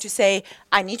 came back to say,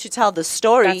 I need to tell the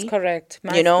story. That's correct.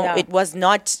 It was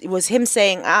him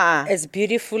saying, as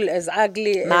beautiful, as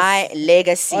ugly, my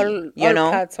legacy, all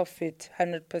parts of it,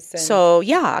 100%. So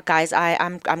yeah, guys,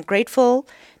 I'm grateful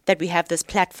that we have this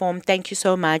platform. Thank you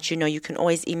so much. You can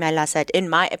always email us at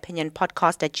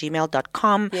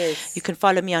inmyopinionpodcast@gmail.com. Yes. You can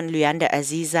follow me on Luyanda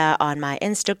Aziza on my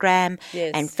Instagram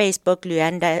and Facebook,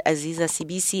 Luyanda Aziza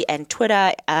CBC, and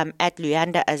Twitter at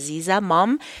Luyanda Aziza.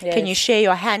 Mom, can you share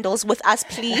your handles with us,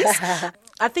 please?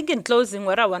 I think in closing,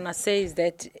 what I want to say is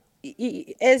that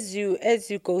as you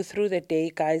go through the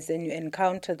day, guys, and you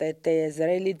encounter that there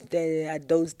are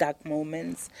those dark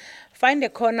moments, find a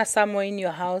corner somewhere in your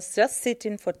house, just sit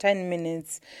in for 10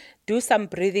 minutes, do some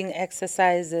breathing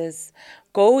exercises,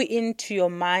 go into your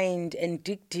mind and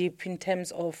dig deep in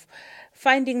terms of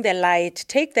finding the light.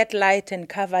 Take that light and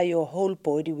cover your whole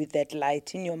body with that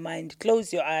light in your mind.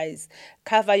 Close your eyes,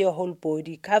 cover your whole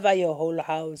body, cover your whole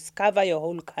house, cover your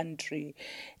whole country,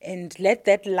 and let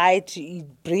that light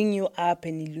bring you up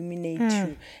and illuminate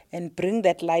you and bring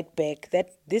that light back.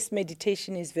 This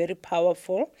meditation is very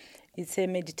powerful. It's a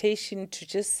meditation to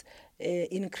just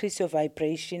increase your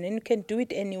vibration, and you can do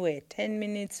it anywhere, 10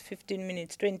 minutes, 15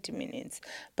 minutes, 20 minutes.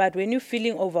 But when you're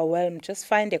feeling overwhelmed, just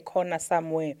find a corner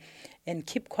somewhere and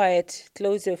keep quiet,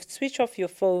 switch off your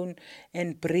phone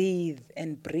and breathe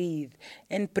and bring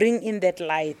in that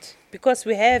light, because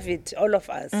we have it, all of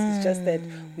us. It's just that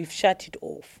we've shut it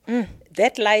off.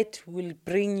 That light will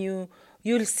bring you.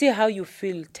 You'll see how you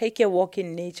feel. Take a walk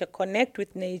in nature, connect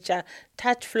with nature,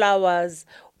 touch flowers,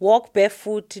 walk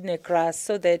barefoot in the grass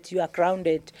so that you are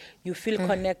grounded. You feel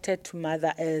connected to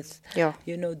Mother Earth. Yeah.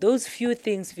 Those few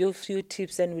things, few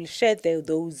tips, and we'll share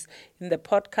those in the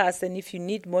podcast. And if you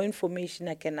need more information,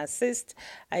 I can assist.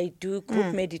 I do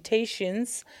group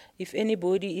meditations. If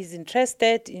anybody is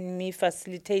interested in me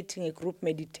facilitating a group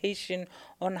meditation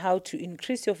on how to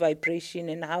increase your vibration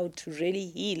and how to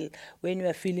really heal when you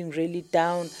are feeling really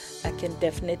down, I can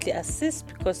definitely assist,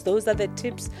 because those are the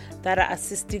tips that are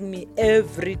assisting me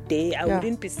every day. I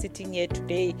wouldn't be sitting here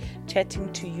today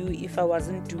chatting to you if I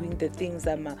wasn't doing the things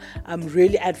I'm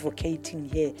really advocating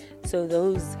here. So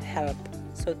those help.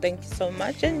 So thank you so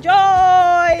much.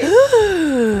 Enjoy!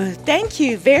 Thank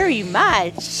you very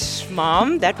much,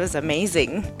 Mom. That was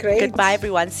amazing. Great. Goodbye,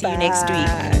 everyone. See you next week.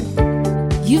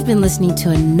 You've been listening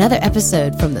to another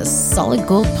episode from the Solid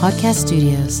Gold Podcast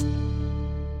Studios.